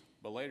refused.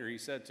 But later he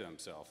said to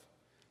himself,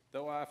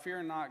 'Though I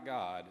fear not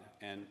God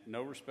and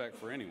no respect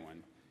for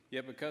anyone,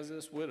 yet because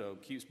this widow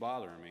keeps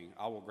bothering me,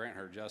 I will grant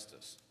her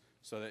justice,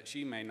 so that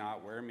she may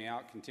not wear me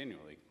out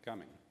continually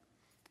coming.'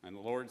 And the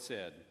Lord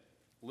said,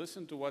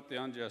 'Listen to what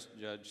the unjust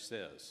judge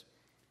says.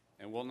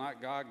 And will not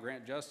God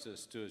grant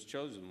justice to his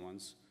chosen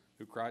ones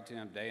who cry to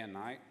him day and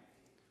night?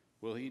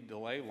 Will he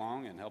delay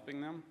long in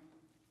helping them?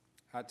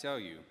 I tell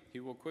you, he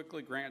will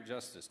quickly grant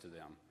justice to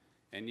them.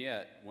 And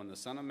yet, when the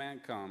Son of Man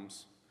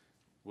comes,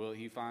 will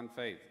he find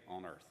faith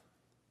on earth?'"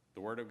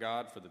 The word of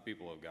God for the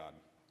people of God.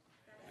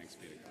 Thanks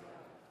be to God.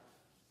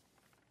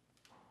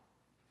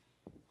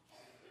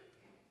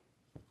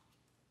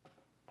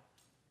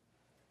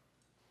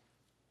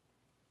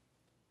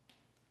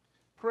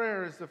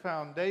 Prayer is the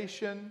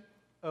foundation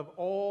of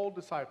all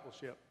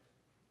discipleship.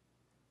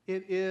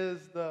 It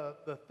is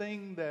the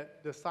thing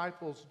that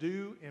disciples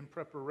do in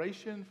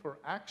preparation for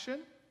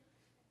action.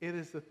 It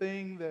is the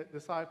thing that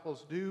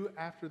disciples do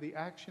after the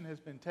action has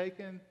been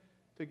taken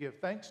to give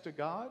thanks to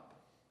God.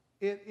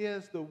 It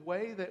is the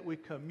way that we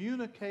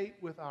communicate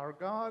with our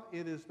God.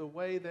 It is the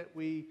way that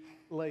we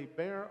lay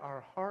bare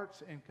our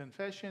hearts in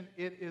confession.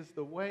 It is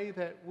the way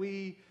that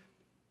we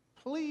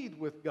plead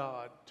with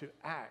God to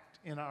act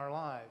in our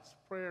lives.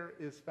 Prayer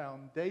is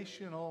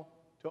foundational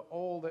to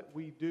all that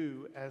we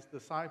do as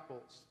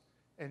disciples.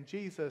 And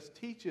Jesus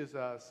teaches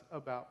us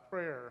about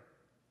prayer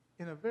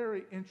in a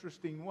very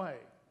interesting way.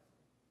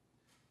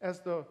 As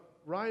the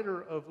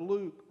writer of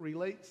Luke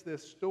relates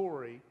this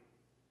story,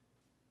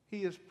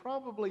 he is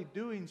probably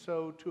doing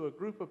so to a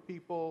group of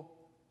people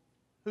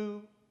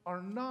who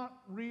are not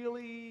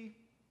really,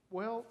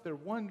 well, they're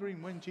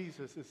wondering when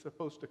Jesus is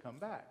supposed to come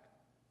back.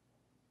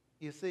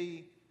 You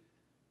see,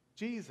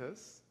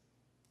 Jesus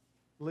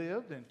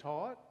lived and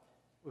taught,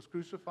 was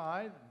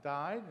crucified,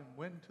 died, and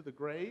went to the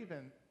grave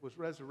and was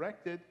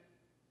resurrected,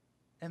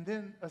 and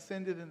then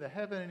ascended into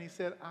heaven, and he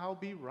said, I'll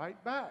be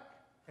right back.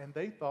 And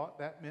they thought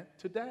that meant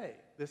today,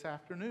 this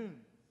afternoon,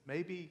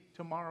 maybe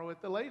tomorrow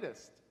at the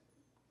latest.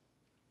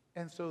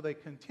 And so they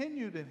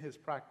continued in his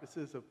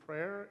practices of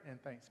prayer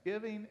and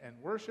thanksgiving and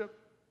worship.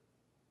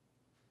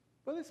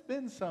 But it's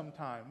been some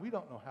time. We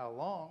don't know how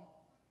long,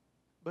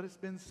 but it's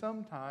been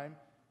some time.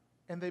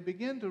 And they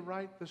begin to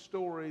write the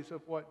stories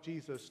of what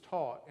Jesus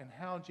taught and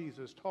how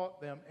Jesus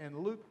taught them. And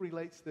Luke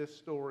relates this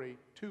story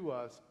to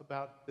us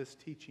about this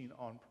teaching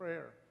on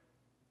prayer.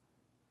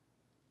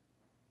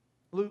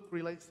 Luke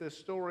relates this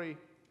story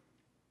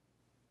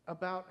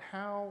about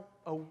how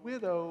a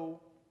widow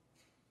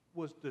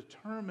was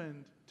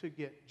determined to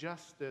get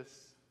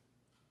justice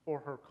for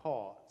her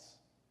cause.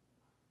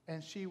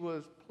 And she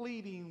was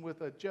pleading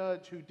with a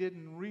judge who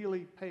didn't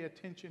really pay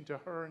attention to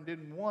her and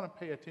didn't want to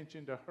pay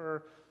attention to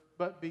her.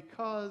 But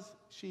because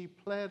she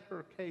pled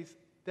her case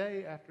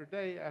day after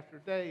day after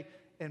day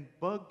and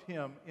bugged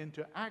him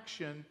into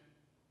action,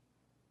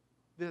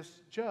 this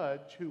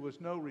judge, who was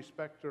no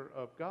respecter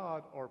of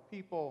God or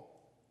people,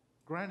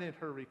 granted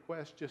her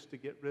request just to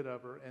get rid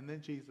of her. And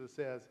then Jesus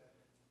says,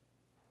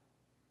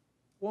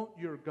 won't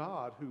your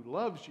God who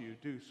loves you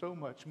do so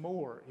much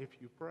more if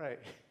you pray?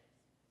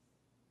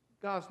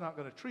 God's not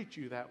going to treat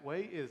you that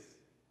way.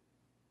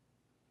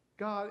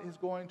 God is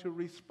going to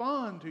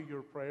respond to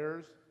your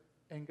prayers,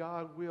 and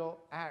God will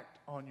act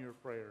on your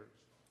prayers.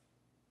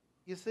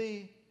 You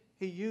see,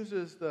 he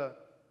uses the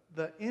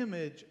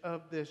image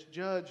of this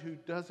judge who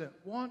doesn't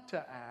want to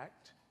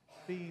act,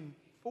 being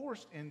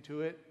forced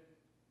into it,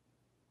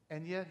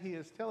 and yet he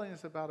is telling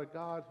us about a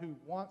God who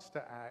wants to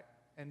act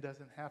and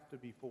doesn't have to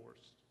be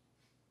forced.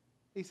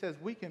 He says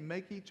we can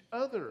make each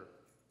other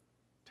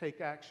take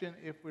action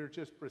if we're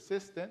just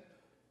persistent.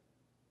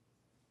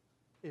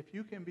 If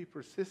you can be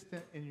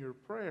persistent in your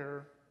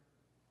prayer,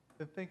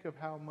 then think of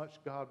how much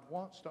God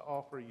wants to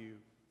offer you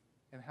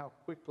and how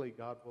quickly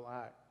God will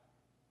act.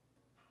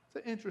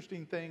 It's an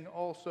interesting thing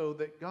also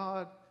that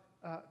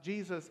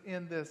Jesus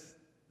in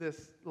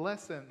this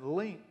lesson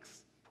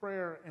links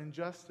prayer and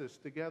justice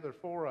together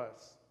for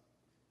us.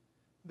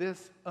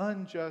 This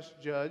unjust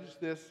judge,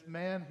 this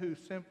man who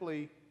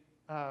simply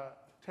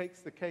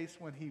takes the case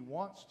when he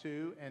wants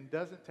to and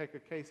doesn't take a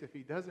case if he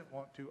doesn't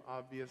want to,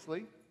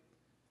 obviously,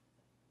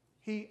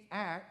 he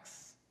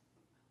acts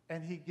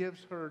and he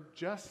gives her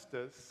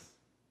justice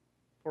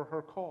for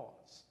her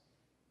cause.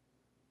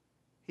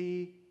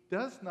 He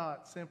does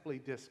not simply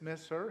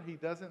dismiss her. He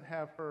doesn't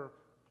have her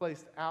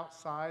placed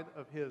outside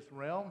of his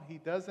realm. He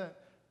doesn't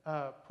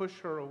push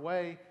her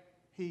away.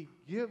 He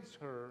gives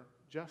her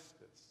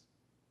justice.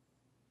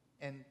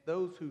 And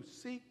those who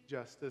seek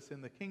justice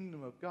in the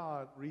kingdom of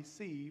God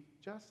receive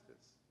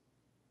justice.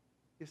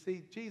 You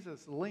see,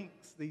 Jesus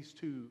links these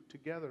two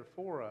together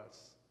for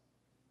us,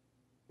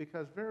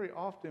 because very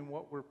often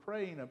what we're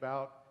praying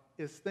about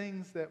is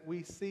things that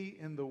we see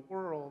in the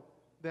world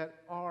that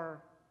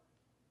are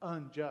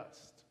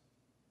unjust,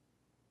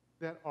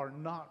 that are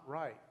not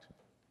right,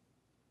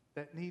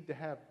 that need to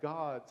have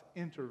God's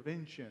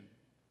intervention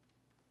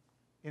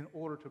in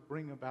order to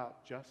bring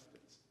about justice.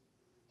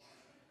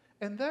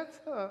 And that's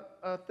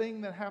a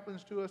thing that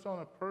happens to us on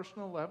a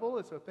personal level.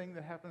 It's a thing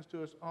that happens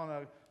to us on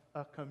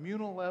a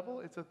communal level.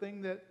 It's a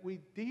thing that we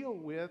deal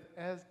with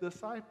as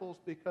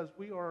disciples, because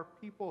we are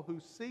people who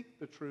seek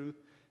the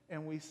truth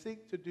and we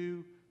seek to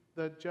do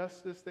the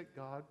justice that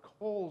God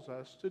calls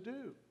us to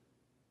do.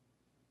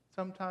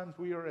 Sometimes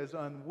we are as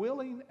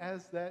unwilling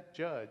as that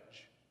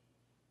judge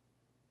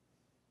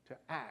to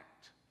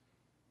act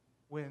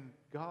when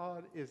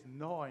God is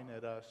gnawing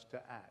at us to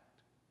act.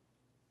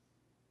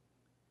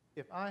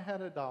 If I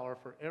had $1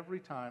 for every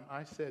time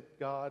I said,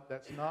 God,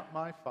 that's not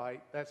my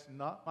fight, that's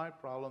not my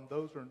problem,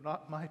 those are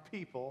not my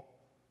people,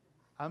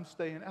 I'm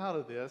staying out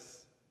of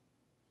this,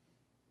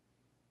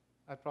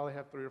 I'd probably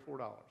have $3 or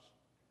 $4,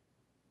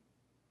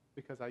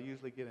 because I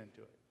usually get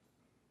into it.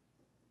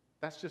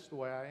 That's just the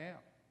way I am.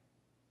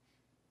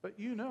 But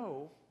you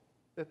know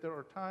that there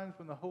are times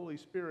when the Holy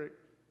Spirit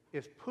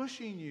is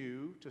pushing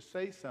you to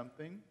say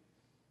something,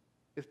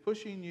 is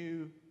pushing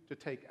you to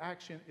take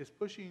action, is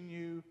pushing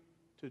you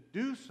to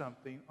do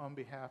something on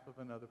behalf of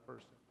another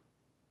person.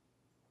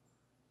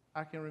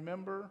 I can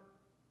remember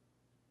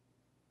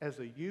as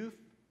a youth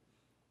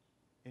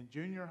in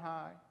junior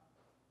high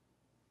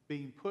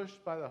being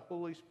pushed by the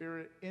Holy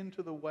Spirit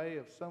into the way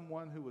of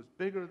someone who was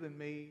bigger than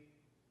me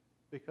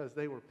because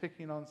they were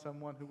picking on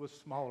someone who was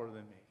smaller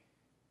than me.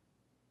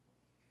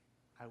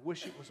 I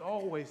wish it was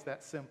always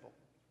that simple.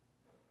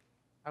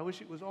 I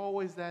wish it was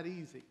always that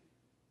easy.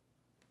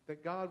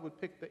 That God would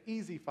pick the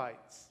easy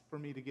fights for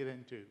me to get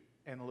into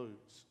and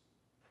lose.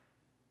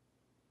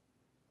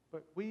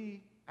 But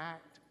we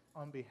act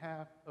on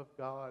behalf of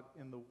God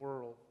in the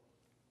world.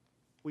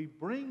 We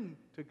bring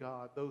to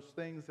God those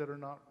things that are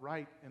not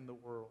right in the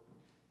world.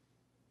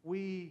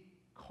 We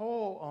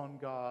call on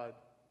God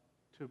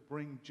to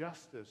bring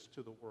justice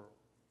to the world.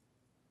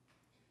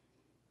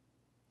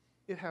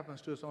 It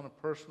happens to us on a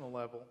personal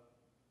level.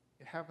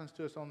 It happens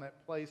to us on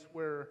that place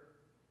where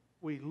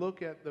we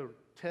look at the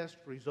test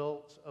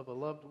results of a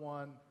loved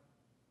one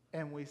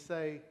and we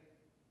say,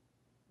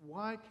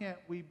 why can't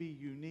we be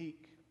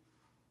unique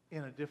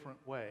in a different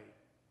way?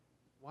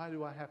 Why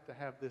do I have to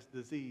have this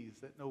disease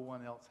that no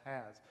one else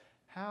has?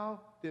 How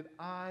did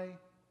I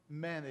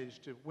manage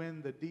to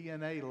win the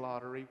DNA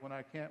lottery when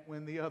I can't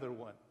win the other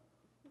one?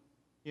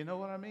 You know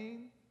what I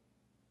mean?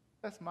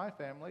 That's my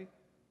family.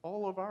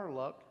 All of our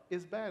luck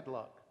is bad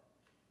luck.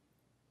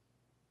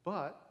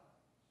 But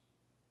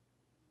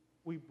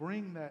we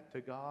bring that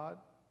to God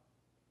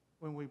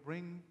when we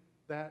bring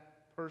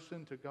that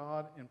person to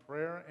God in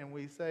prayer and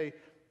we say,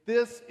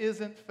 this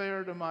isn't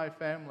fair to my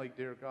family,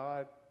 dear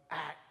God.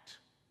 Act.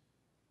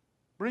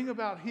 Bring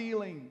about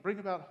healing. Bring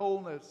about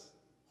wholeness.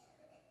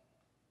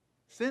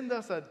 Send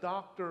us a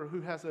doctor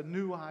who has a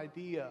new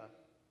idea.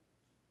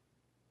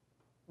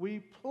 We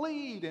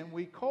plead and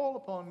we call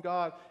upon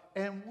God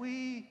and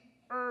we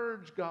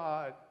urge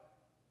God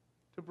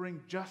to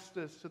bring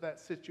justice to that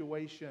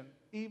situation,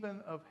 even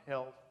of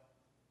health.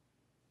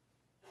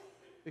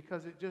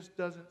 Because it just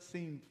doesn't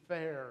seem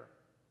fair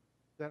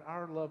that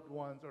our loved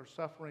ones are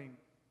suffering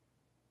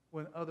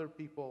when other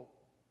people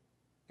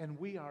and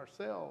we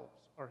ourselves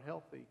are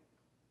healthy.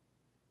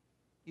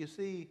 You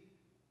see,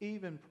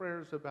 even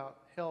prayers about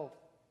health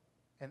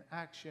and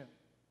action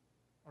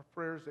are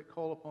prayers that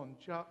call upon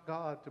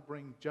God to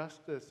bring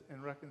justice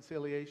and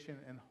reconciliation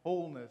and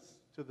wholeness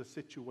to the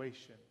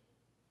situation.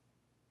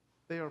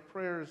 They are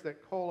prayers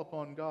that call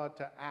upon God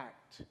to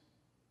act.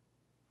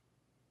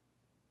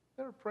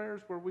 There are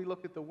prayers where we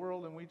look at the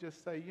world and we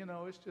just say, you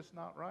know, it's just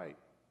not right.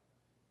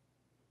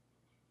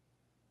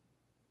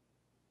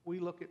 We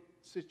look at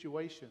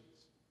situations.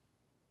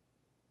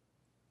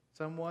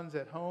 Someone's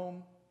at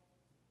home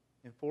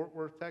in Fort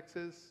Worth,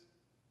 Texas.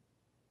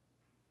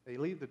 They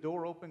leave the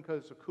door open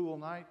because it's a cool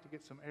night to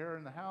get some air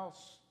in the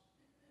house,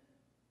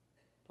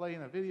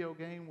 playing a video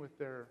game with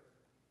their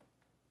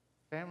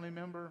family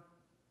member,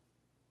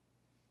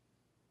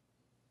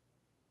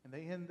 and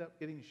they end up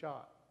getting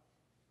shot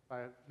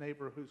by a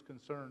neighbor who's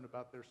concerned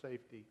about their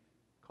safety,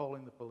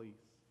 calling the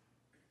police.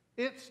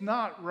 It's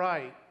not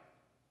right.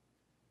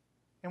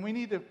 And we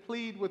need to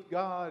plead with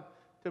God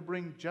to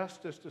bring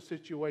justice to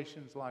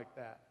situations like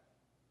that.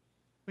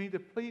 We need to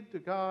plead to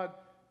God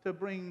to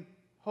bring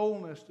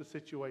wholeness to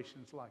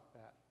situations like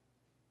that.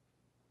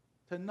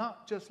 To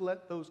not just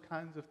let those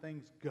kinds of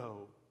things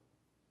go,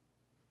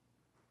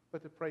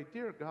 but to pray,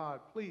 dear God,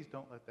 please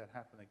don't let that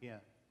happen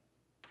again.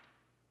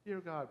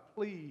 Dear God,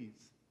 please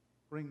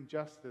bring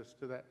justice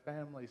to that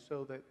family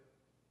so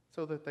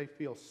that they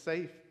feel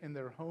safe in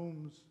their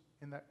homes,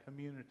 in that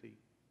community.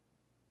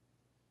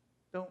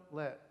 Don't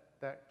let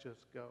that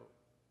just go.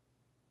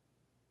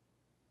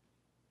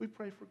 We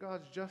pray for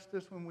God's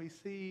justice when we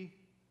see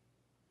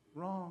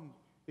wrong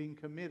being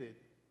committed,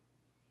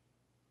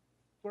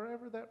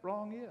 wherever that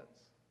wrong is,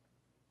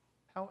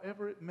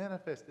 however it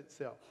manifests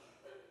itself.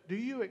 Do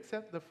you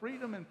accept the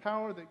freedom and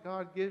power that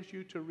God gives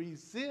you to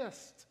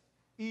resist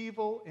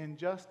evil,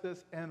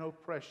 injustice, and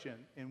oppression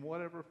in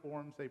whatever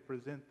forms they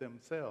present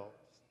themselves?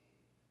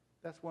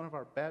 That's one of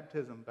our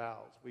baptism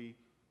vows. We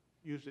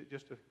used it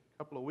just a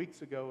couple of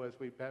weeks ago as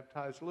we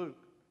baptized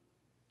Luke.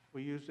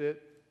 We used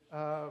it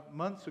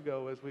months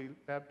ago as we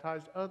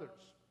baptized others.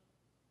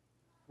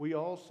 We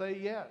all say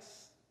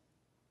yes.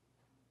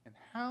 And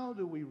how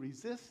do we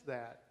resist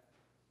that?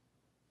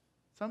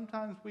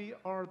 Sometimes we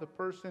are the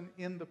person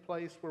in the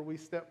place where we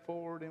step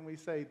forward and we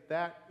say,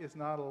 that is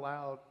not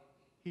allowed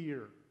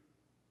here.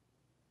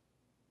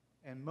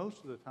 And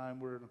most of the time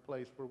we're in a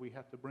place where we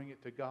have to bring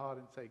it to God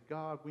and say,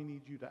 God, we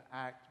need you to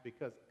act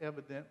because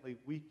evidently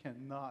we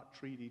cannot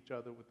treat each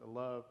other with the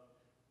love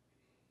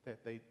that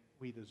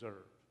we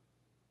deserve.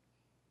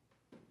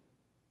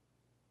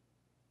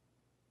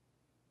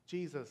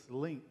 Jesus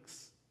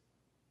links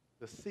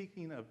the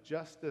seeking of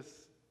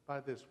justice by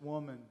this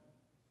woman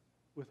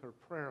with her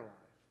prayer life.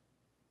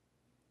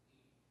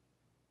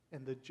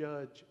 And the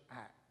judge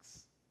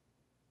acts.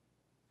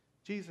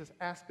 Jesus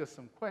asks us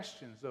some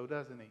questions, though,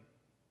 doesn't he?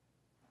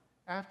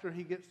 After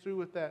he gets through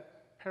with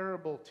that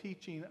parable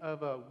teaching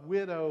of a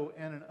widow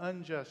and an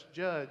unjust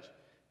judge,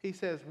 He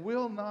says,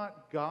 will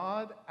not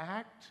God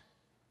act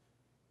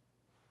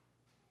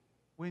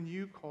when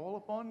you call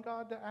upon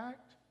God to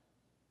act?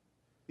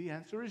 The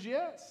answer is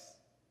yes.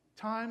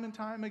 Time and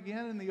time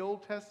again in the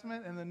Old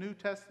Testament and the New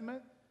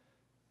Testament,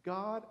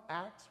 God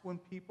acts when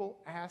people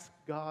ask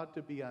God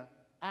to be an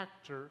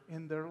actor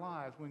in their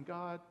lives. When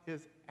God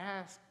is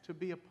asked to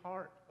be a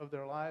part of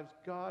their lives,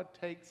 God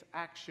takes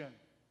action.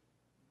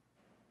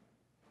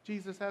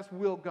 Jesus asked,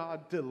 will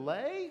God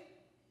delay?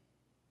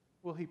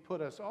 Will he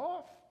put us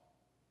off?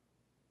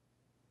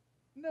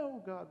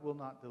 No, God will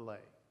not delay.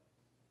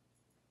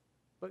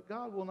 But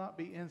God will not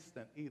be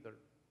instant either.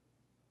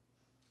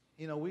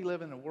 You know, we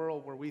live in a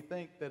world where we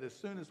think that as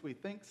soon as we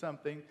think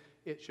something,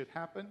 it should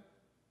happen.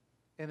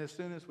 And as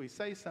soon as we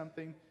say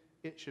something,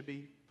 it should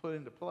be put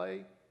into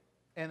play.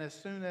 And as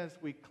soon as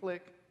we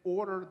click,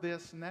 order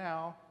this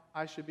now,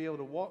 I should be able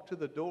to walk to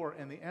the door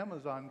and the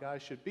Amazon guy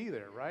should be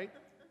there, right?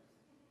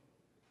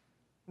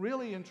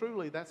 Really and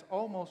truly, that's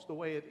almost the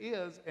way it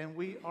is, and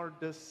we are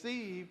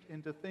deceived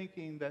into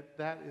thinking that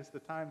that is the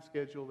time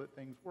schedule that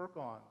things work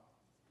on.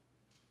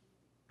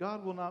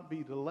 God will not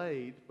be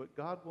delayed, but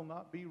God will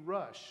not be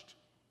rushed.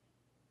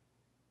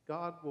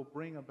 God will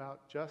bring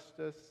about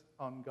justice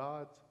on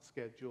God's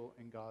schedule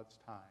and God's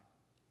time.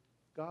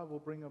 God will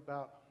bring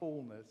about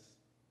wholeness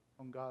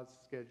on God's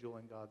schedule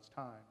and God's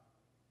time.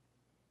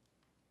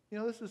 You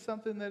know, this is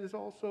something that is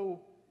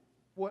also,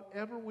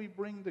 whatever we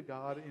bring to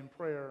God in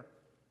prayer,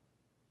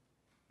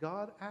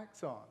 God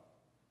acts on.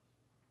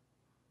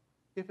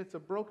 If it's a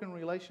broken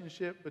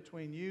relationship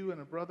between you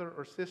and a brother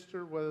or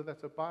sister, whether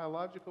that's a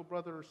biological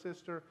brother or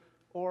sister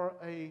or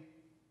a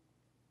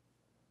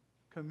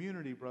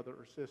community brother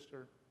or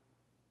sister,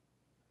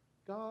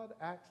 God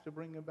acts to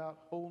bring about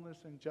wholeness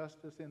and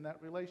justice in that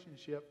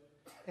relationship.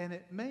 And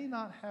it may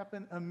not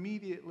happen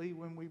immediately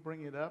when we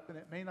bring it up, and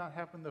it may not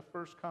happen the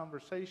first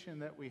conversation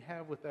that we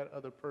have with that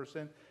other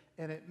person,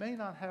 and it may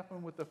not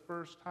happen with the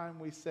first time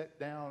we sit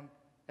down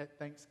at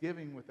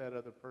Thanksgiving with that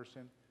other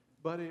person,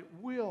 but it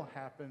will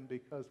happen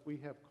because we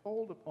have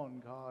called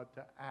upon God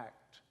to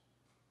act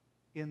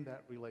in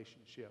that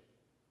relationship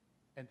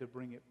and to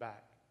bring it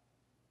back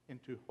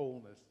into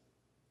wholeness.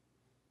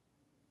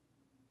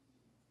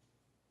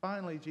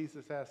 Finally,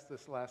 Jesus asked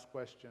this last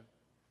question.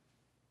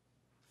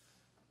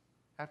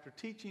 After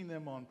teaching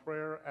them on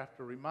prayer,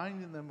 after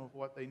reminding them of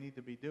what they need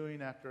to be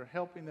doing, after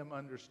helping them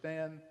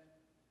understand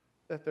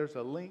that there's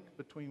a link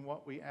between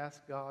what we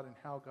ask God and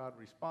how God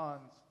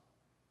responds,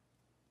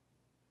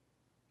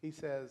 he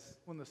says,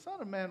 when the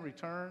Son of Man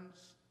returns,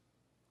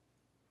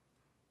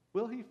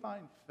 will he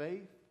find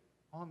faith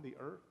on the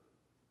earth?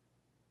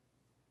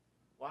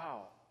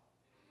 Wow.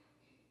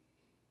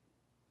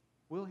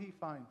 Will he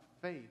find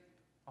faith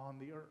on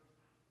the earth?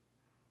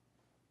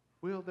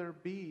 Will there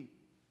be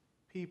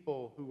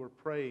people who are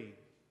praying?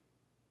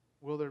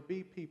 Will there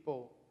be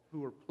people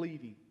who are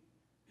pleading?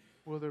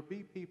 Will there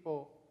be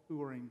people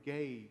who are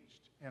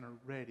engaged and are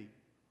ready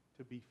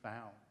to be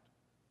found?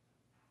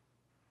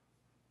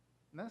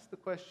 And that's the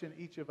question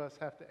each of us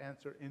have to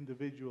answer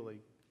individually.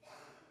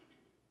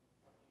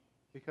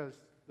 Because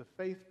the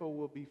faithful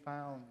will be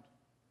found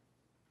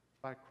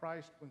by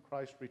Christ when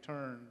Christ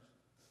returns.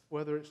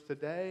 Whether it's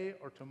today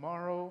or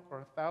tomorrow or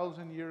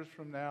 1,000 years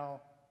from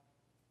now,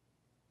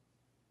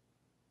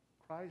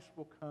 Christ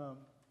will come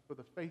for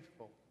the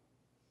faithful.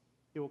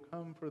 He will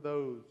come for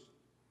those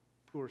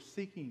who are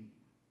seeking,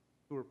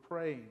 who are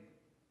praying,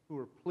 who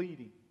are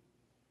pleading,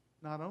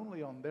 not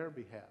only on their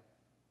behalf,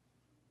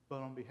 but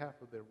on behalf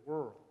of their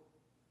world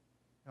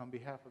and on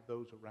behalf of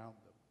those around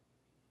them.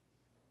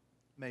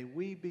 May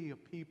we be a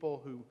people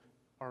who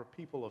are a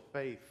people of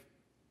faith,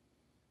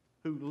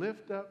 who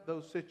lift up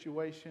those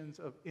situations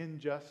of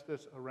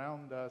injustice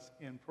around us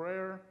in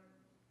prayer,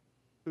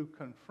 who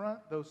confront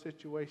those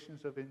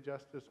situations of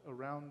injustice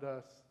around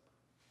us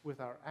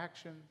with our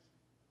actions,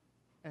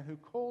 and who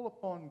call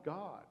upon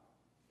God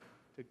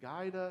to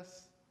guide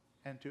us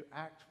and to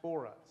act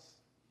for us,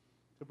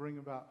 to bring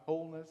about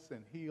wholeness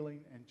and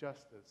healing and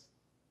justice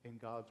in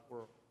God's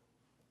world.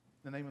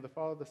 In the name of the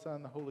Father, the Son,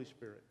 and the Holy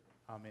Spirit.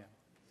 Amen.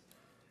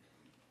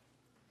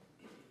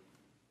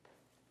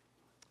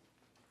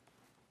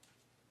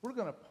 We're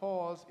going to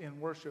pause in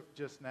worship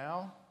just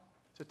now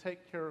to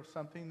take care of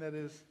something that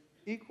is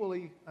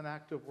equally an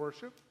act of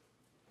worship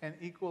and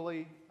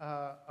equally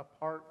a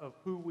part of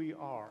who we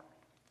are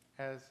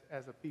as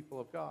a people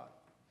of God.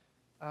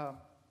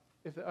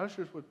 If the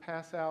ushers would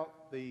pass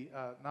out the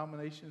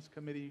nominations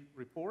committee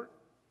report,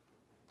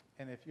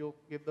 and if you'll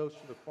give those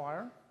to the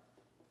choir.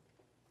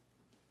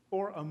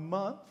 For a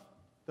month,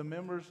 the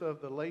members of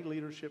the lay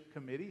leadership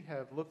committee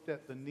have looked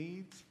at the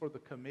needs for the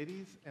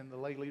committees and the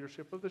lay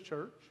leadership of the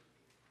church.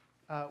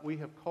 We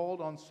have called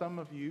on some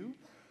of you,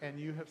 and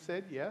you have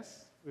said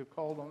yes. We've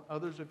called on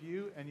others of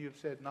you, and you have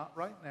said not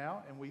right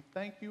now, and we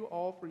thank you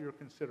all for your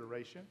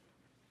consideration.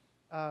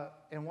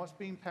 And what's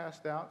being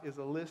passed out is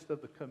a list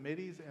of the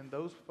committees and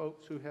those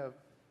folks who have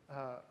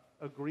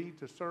agreed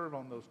to serve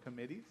on those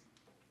committees.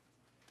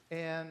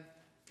 And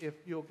if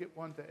you'll get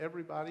one to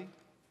everybody.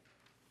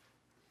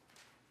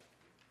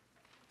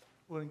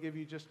 We're going to give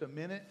you just a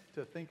minute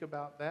to think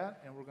about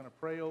that, and we're going to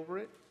pray over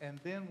it, and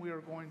then we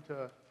are going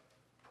to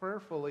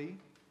prayerfully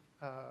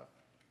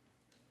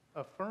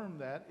affirm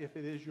that if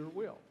it is your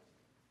will.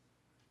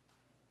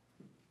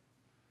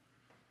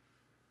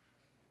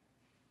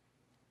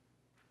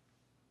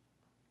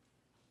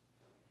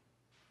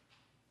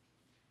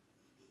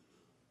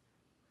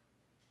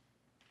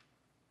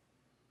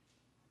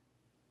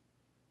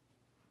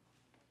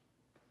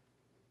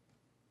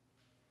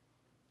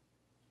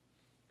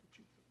 Could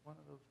you put one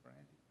of those for Andy?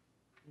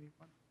 You need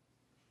one?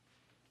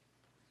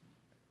 There you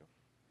go.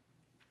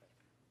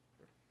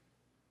 Sure.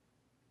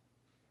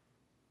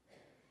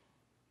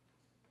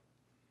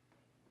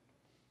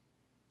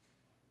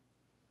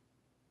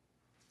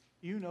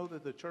 You know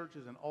that the church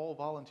is an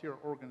all-volunteer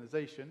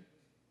organization.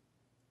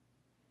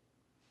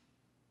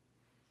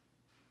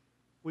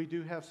 We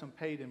do have some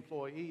paid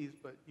employees,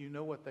 but you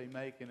know what they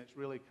make, and it's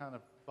really kind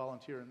of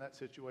volunteer in that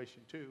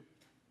situation too.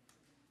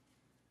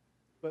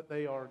 But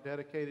they are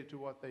dedicated to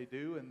what they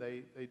do, and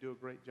they do a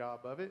great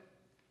job of it.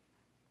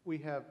 We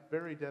have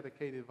very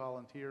dedicated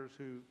volunteers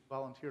who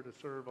volunteer to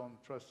serve on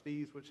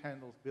trustees, which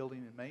handles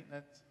building and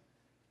maintenance,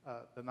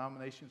 the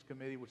nominations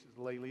committee, which is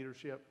lay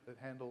leadership that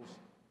handles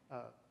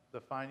the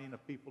finding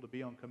of people to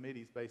be on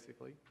committees,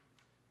 basically.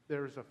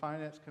 There's a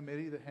finance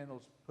committee that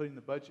handles putting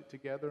the budget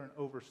together and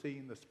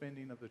overseeing the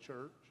spending of the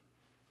church.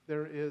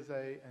 There is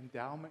an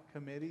endowment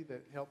committee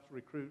that helps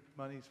recruit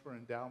monies for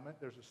endowment.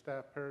 There's a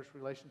staff parish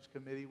relations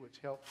committee which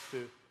helps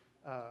to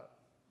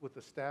with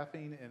the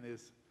staffing and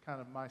is kind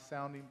of my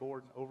sounding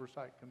board and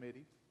oversight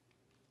committee.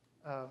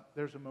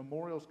 There's a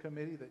memorials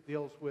committee that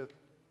deals with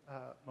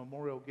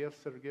memorial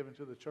gifts that are given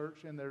to the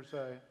church, and there's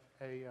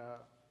a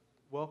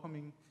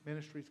welcoming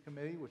ministries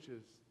committee, which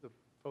is the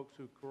folks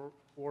who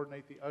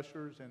coordinate the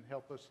ushers and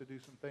help us to do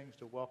some things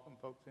to welcome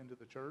folks into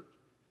the church.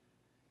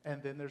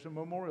 And then there's a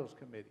memorials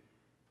committee,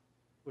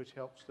 which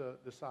helps to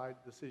decide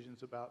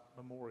decisions about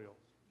memorials,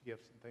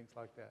 gifts, and things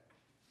like that.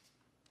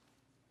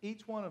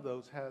 Each one of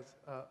those has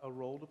a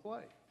role to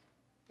play.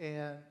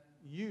 And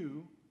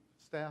you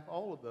staff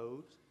all of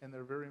those, and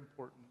they're very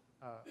important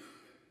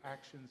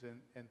actions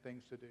and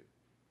things to do.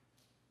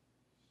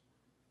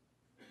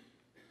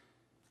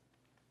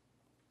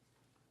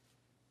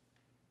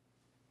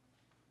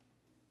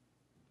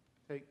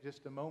 Take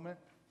just a moment.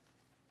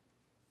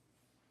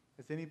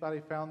 Has anybody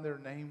found their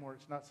name where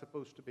it's not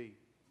supposed to be?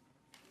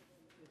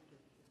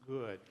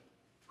 Good.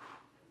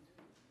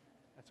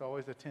 That's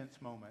always a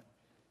tense moment.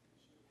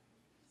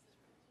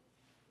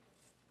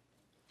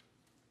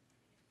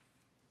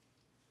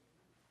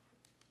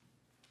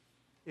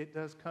 It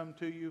does come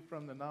to you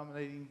from the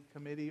nominating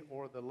committee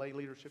or the lay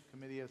leadership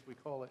committee, as we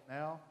call it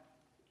now.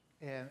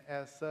 And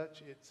as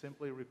such, it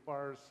simply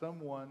requires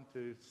someone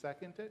to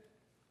second it.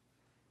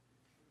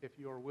 If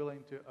you are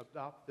willing to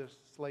adopt this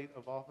slate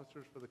of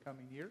officers for the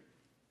coming year.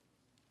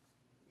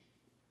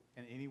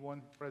 And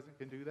anyone present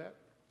can do that.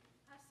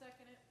 I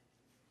second it.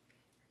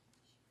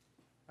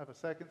 Have a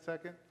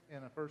second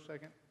and a first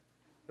second.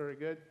 Very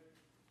good.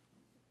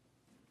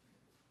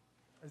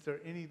 Is there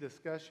any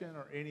discussion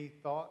or any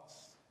thoughts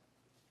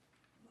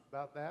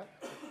about that?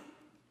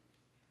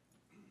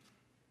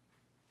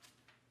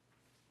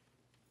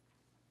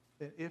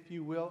 Then if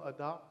you will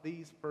adopt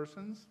these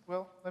persons,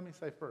 well, let me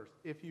say first,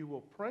 if you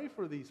will pray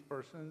for these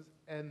persons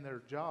and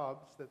their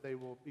jobs that they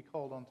will be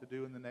called on to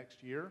do in the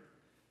next year,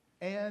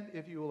 and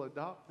if you will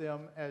adopt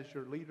them as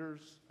your leaders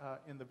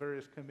in the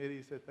various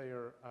committees that they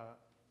are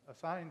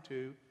assigned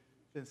to,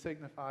 then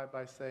signify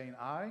by saying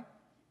aye.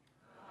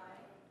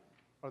 Aye.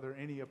 Are there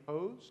any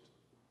opposed?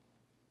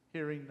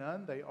 Hearing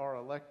none, they are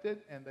elected,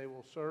 and they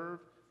will serve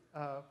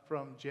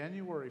from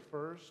January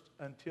 1st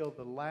until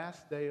the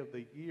last day of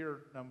the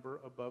year number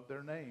above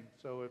their name.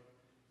 So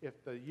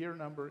if the year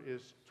number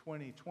is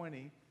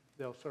 2020,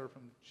 they'll serve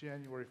from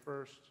January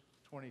 1st,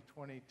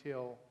 2020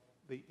 till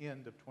the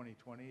end of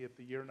 2020. If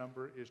the year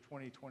number is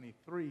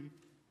 2023,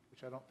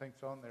 which I don't think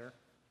is on there,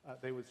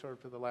 they would serve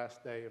to the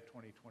last day of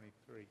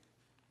 2023.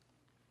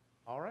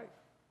 All right.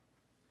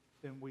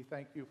 Then we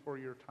thank you for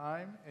your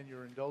time and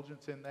your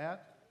indulgence in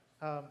that.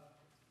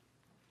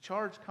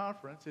 Charge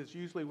Conference is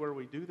usually where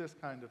we do this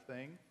kind of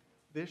thing.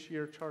 This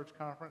year, Charge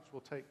Conference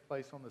will take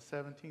place on the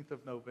 17th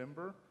of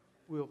November.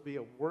 Will be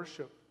a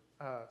worship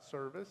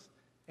service,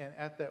 and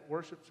at that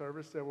worship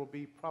service, there will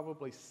be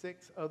probably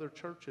 6 other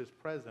churches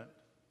present,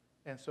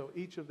 and so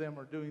each of them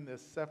are doing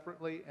this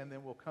separately, and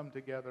then we'll come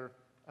together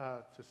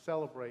to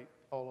celebrate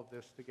all of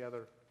this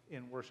together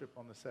in worship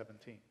on the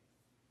 17th.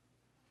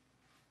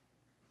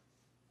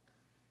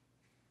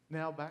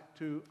 Now back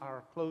to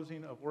our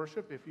closing of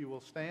worship, if you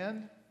will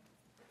stand.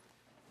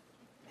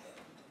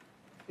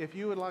 If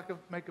you would like to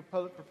make a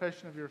public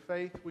profession of your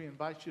faith, we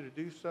invite you to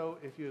do so.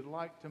 If you would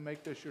like to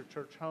make this your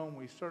church home,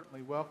 we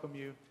certainly welcome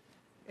you.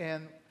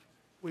 And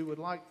we would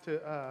like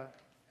to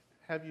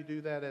have you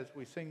do that as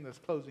we sing this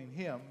closing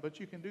hymn, but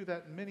you can do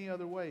that in many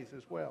other ways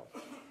as well.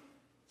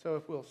 So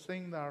if we'll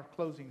sing our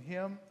closing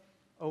hymn,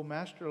 "O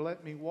Master,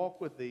 let me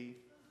walk with thee,"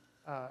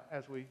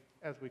 as we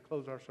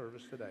close our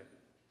service today.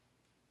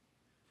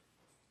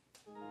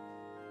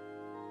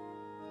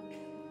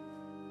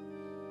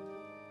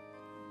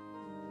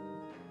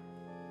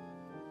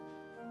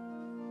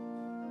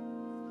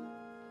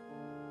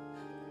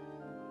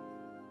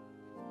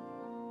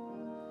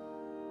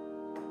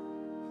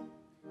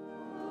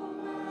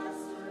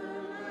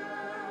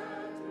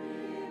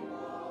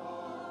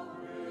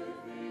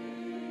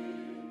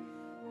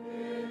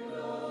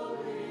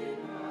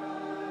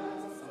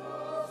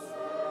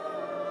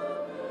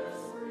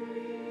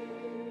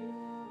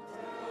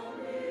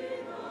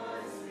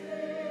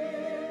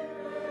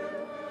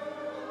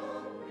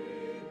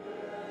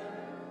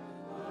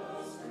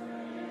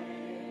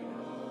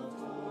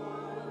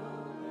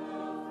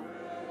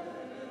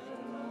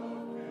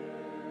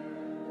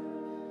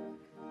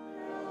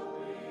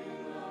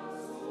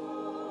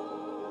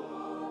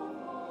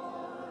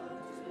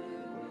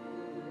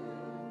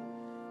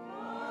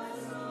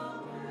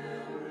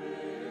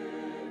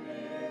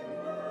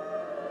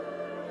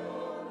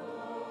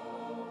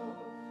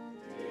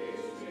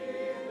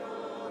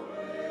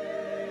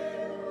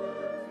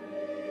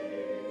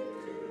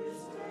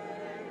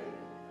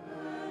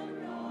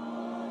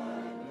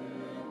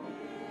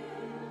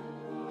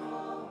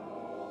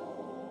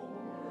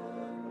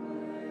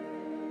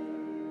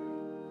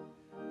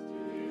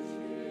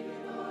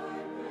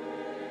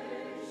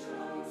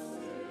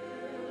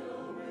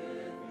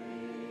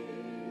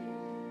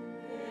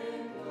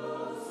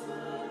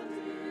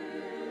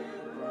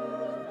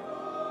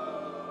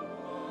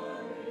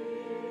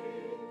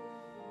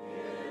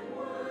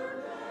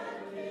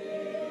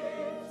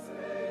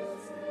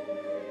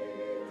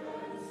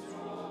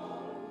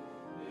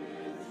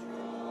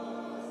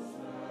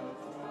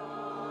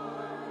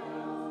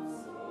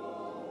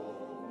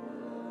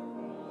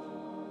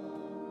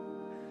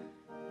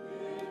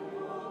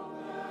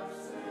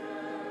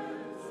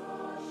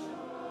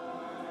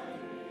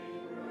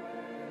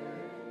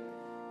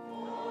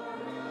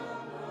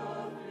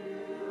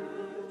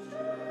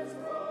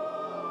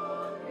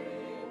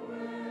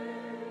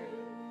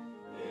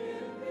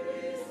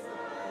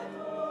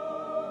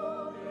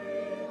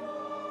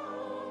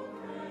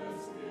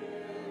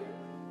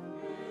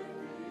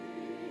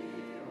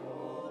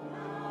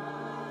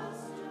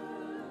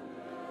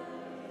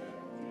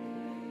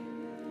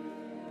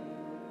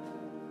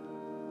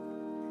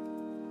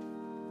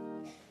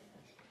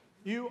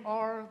 You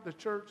are the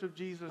church of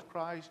Jesus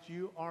Christ.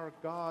 You are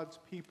God's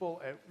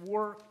people at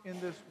work in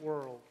this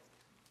world.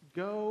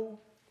 Go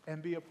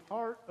and be a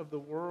part of the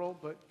world,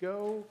 but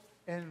go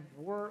and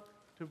work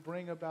to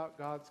bring about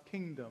God's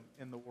kingdom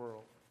in the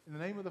world. In the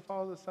name of the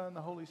Father, the Son, and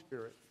the Holy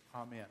Spirit.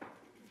 Amen.